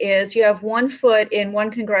undergraduate is you have one foot in one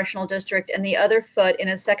congressional district and the other foot in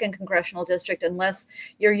a second congressional district, unless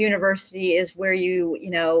your university is where you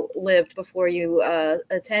lived before you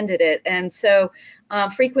attended it. And so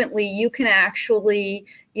frequently you can actually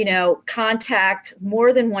contact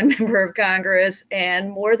more than one member of Congress and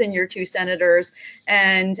more than your two senators,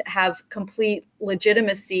 and have complete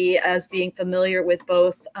legitimacy as being familiar with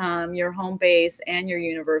both your home base and your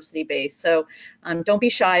university base. So don't be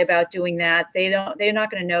shy about doing that. They're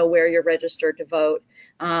not going to know where you're registered to vote,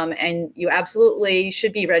 and you absolutely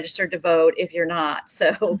should be registered to vote if you're not.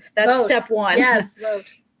 So that's vote. Step one. Yes, vote.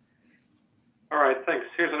 All right, thanks.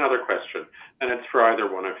 Here's another question, and it's for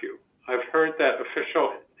either one of you. I've heard that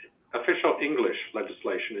official English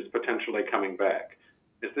legislation is potentially coming back.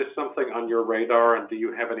 Is this something on your radar, and do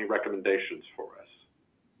you have any recommendations for us?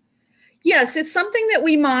 Yes, it's something that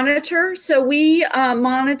we monitor. So we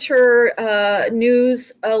monitor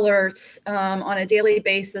news alerts on a daily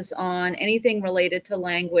basis on anything related to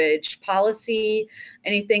language policy,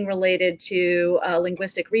 anything related to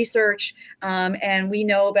linguistic research, and we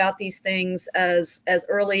know about these things as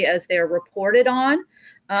early as they're reported on.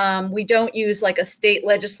 We don't use like a state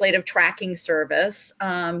legislative tracking service.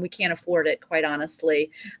 We can't afford it, quite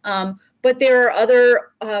honestly. But there are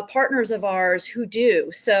other partners of ours who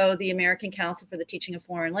do. So the American Council for the Teaching of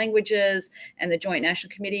Foreign Languages and the Joint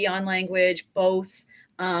National Committee on Language both,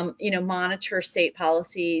 monitor state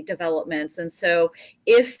policy developments. And so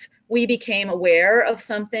if we became aware of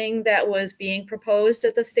something that was being proposed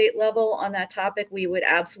at the state level on that topic, we would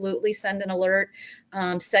absolutely send an alert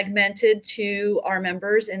segmented to our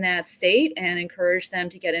members in that state and encourage them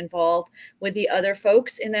to get involved with the other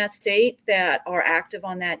folks in that state that are active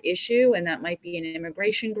on that issue. And that might be an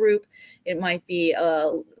immigration group. It might be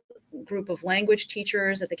a group of language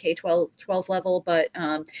teachers at the K-12 level, but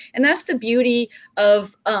and that's the beauty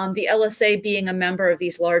of the LSA being a member of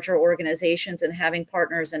these larger organizations and having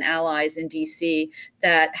partners and allies in DC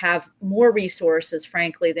that have more resources,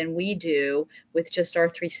 frankly, than we do with just our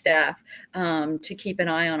 3 staff to keep an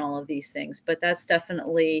eye on all of these things. But that's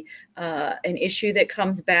definitely an issue that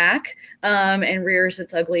comes back and rears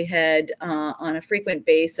its ugly head on a frequent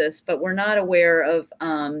basis, but we're not aware of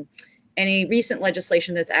any recent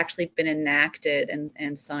legislation that's actually been enacted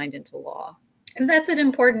and signed into law. And that's an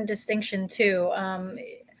important distinction too.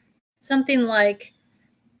 Something like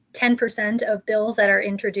 10% of bills that are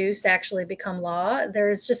introduced actually become law.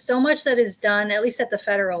 There's just so much that is done, at least at the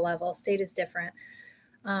federal level. State is different.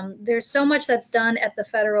 There's so much that's done at the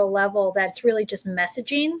federal level that's really just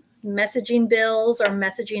messaging bills or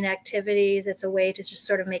messaging activities. It's a way to just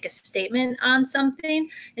sort of make a statement on something.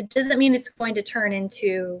 It doesn't mean it's going to turn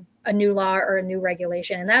into a new law or a new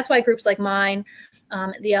regulation. And that's why groups like mine,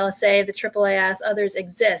 the LSA, the AAAS, others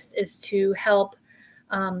exist, is to help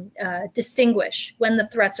distinguish when the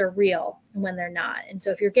threats are real and when they're not. And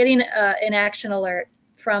so if you're getting an action alert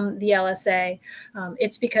from the LSA,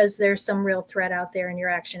 it's because there's some real threat out there and your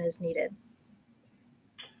action is needed.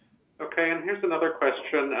 Okay, and here's another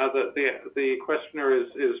question. The questioner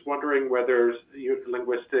is wondering whether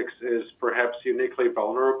linguistics is perhaps uniquely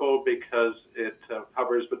vulnerable because it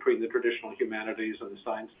hovers between the traditional humanities and the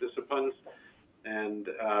science disciplines, and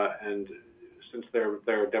since there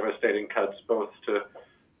are devastating cuts both to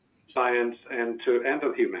science and to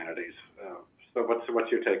the humanities. So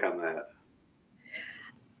what's your take on that?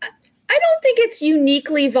 I don't think it's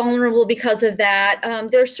uniquely vulnerable because of that.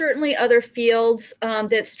 There's certainly other fields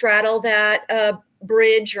that straddle that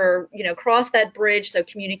bridge, or cross that bridge. So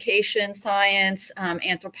communication science,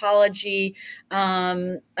 anthropology.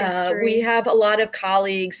 We have a lot of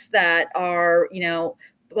colleagues that are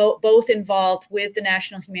both involved with the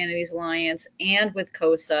National Humanities Alliance and with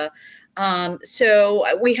COSA.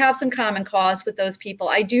 So we have some common cause with those people.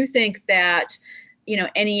 I do think that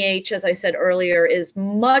NEH, as I said earlier, is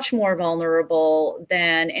much more vulnerable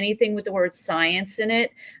than anything with the word science in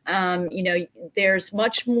it. There's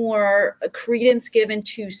much more credence given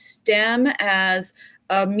to STEM as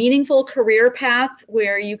a meaningful career path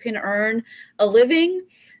where you can earn a living,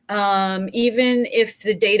 even if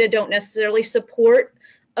the data don't necessarily support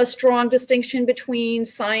a strong distinction between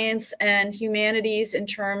science and humanities in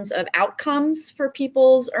terms of outcomes for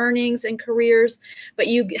people's earnings and careers. But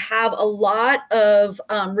you have a lot of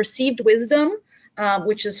received wisdom,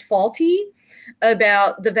 which is faulty,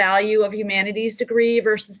 about the value of a humanities degree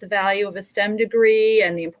versus the value of a STEM degree,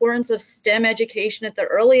 and the importance of STEM education at the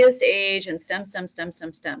earliest age, and STEM.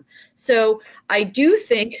 So I do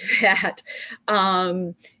think that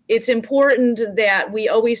it's important that we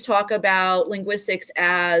always talk about linguistics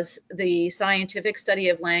as the scientific study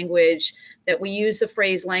of language, that we use the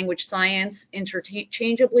phrase language science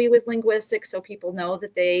interchangeably with linguistics so people know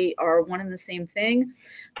that they are one and the same thing.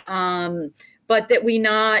 But that we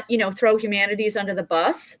not, throw humanities under the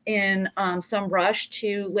bus in some rush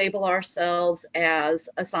to label ourselves as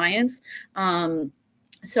a science.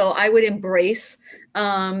 So I would embrace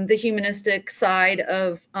the humanistic side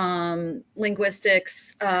of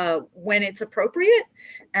linguistics when it's appropriate,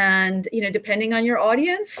 and depending on your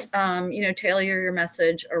audience, tailor your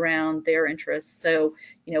message around their interests. So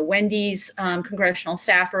Wendy's congressional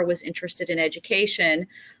staffer was interested in education,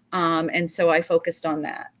 and so I focused on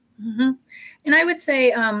that. Mm-hmm. And I would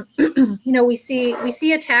say, we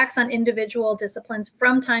see attacks on individual disciplines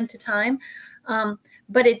from time to time,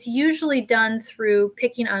 but it's usually done through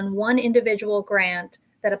picking on one individual grant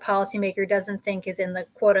that a policymaker doesn't think is in the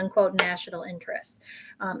quote unquote national interest.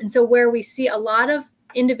 And so where we see a lot of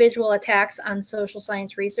individual attacks on social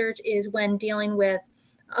science research is when dealing with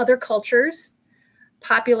other cultures,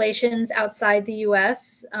 populations outside the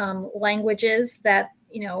US, languages that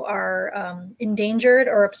are endangered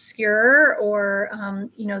or obscure, or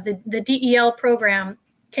the DEL program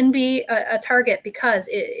can be a target because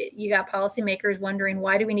you got policymakers wondering,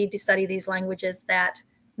 why do we need to study these languages that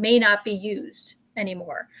may not be used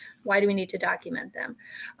anymore? Why do we need to document them?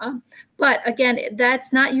 But again,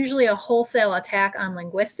 that's not usually a wholesale attack on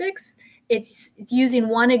linguistics. It's using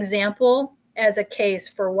one example as a case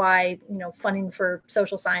for why funding for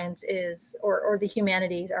social science is or the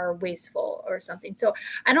humanities are wasteful or something. So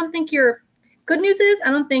I don't think good news is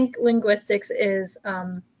I don't think linguistics is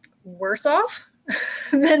worse off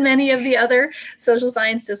than many of the other social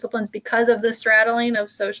science disciplines because of the straddling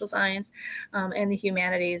of social science and the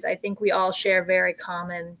humanities. I think we all share very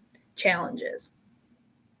common challenges.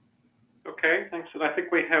 Okay, thanks. And I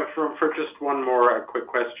think we have room for just one more quick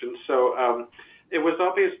question. So it was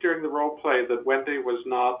obvious during the role play that Wendy was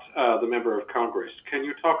not the member of Congress. Can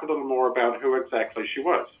you talk a little more about who exactly she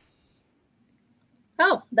was?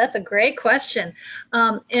 Oh, that's a great question.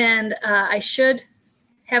 And I should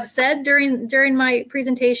have said during my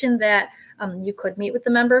presentation that you could meet with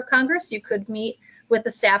the member of Congress, you could meet with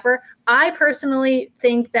the staffer. I personally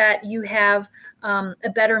think that you have a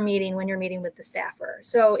better meeting when you're meeting with the staffer.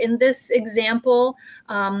 So in this example,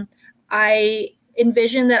 I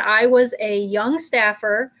envision that I was a young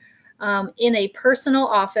staffer in a personal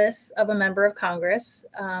office of a member of Congress.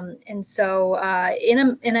 And so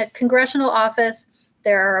in a congressional office,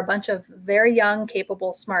 there are a bunch of very young,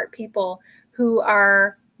 capable, smart people who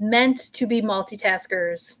are meant to be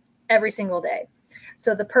multitaskers every single day.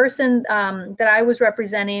 So the person that I was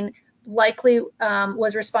representing likely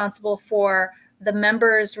was responsible for the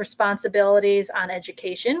members' responsibilities on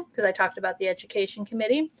education, because I talked about the education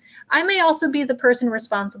committee. I may also be the person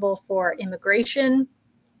responsible for immigration,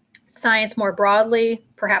 science more broadly,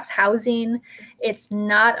 perhaps housing. It's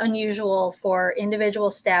not unusual for individual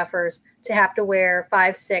staffers to have to wear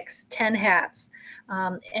 5, 6, 10 hats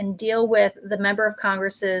and deal with the member of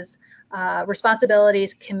Congress's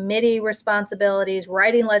responsibilities, committee responsibilities,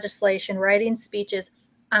 writing legislation, writing speeches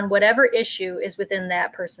on whatever issue is within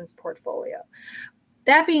that person's portfolio.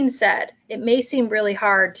 That being said, it may seem really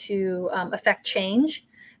hard to affect change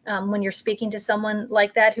when you're speaking to someone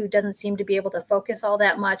like that who doesn't seem to be able to focus all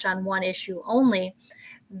that much on one issue only.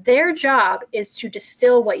 Their job is to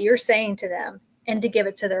distill what you're saying to them and to give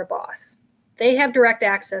it to their boss. They have direct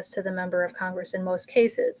access to the member of Congress in most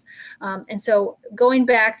cases. And so going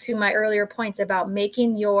back to my earlier points about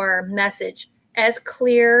making your message as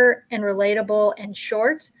clear and relatable and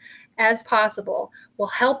short as possible will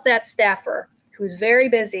help that staffer who's very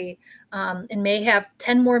busy and may have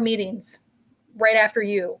 10 more meetings right after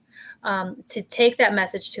you to take that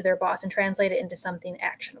message to their boss and translate it into something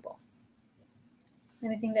actionable.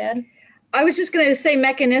 Anything to add? I was just going to say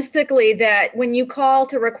mechanistically that when you call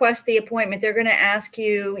to request the appointment, they're going to ask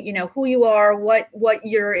you, who you are, what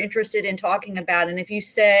you're interested in talking about. And if you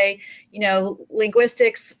say,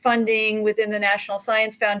 linguistics funding within the National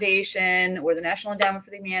Science Foundation or the National Endowment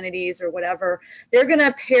for the Humanities or whatever, they're going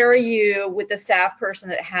to pair you with the staff person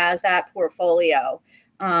that has that portfolio.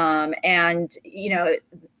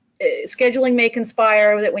 Scheduling may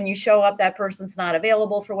conspire that when you show up, that person's not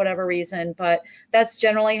available for whatever reason, but that's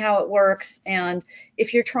generally how it works. And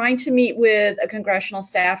if you're trying to meet with a congressional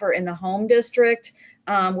staffer in the home district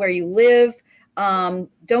where you live,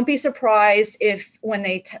 don't be surprised if when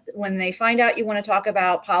they find out you want to talk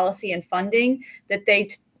about policy and funding, that they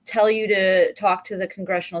tell you to talk to the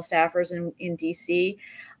congressional staffers in DC.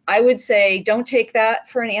 I would say don't take that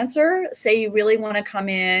for an answer. Say you really want to come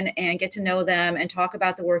in and get to know them and talk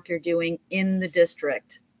about the work you're doing in the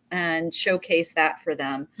district and showcase that for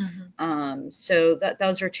them. Mm-hmm. So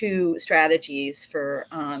those are two strategies for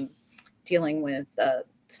dealing with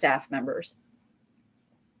staff members.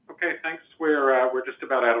 Okay, thanks. We're just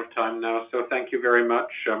about out of time now, so thank you very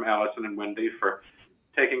much, Allison and Wendy, for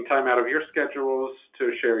taking time out of your schedules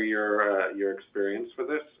to share your experience with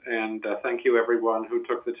us. And thank you everyone who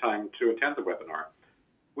took the time to attend the webinar.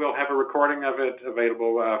 We'll have a recording of it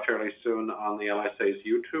available fairly soon on the LSA's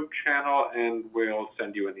YouTube channel, and we'll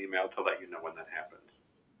send you an email to let you know when that happens.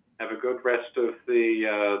 Have a good rest of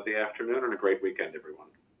the afternoon and a great weekend, everyone.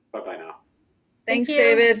 Bye-bye now. Thanks,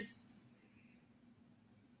 David.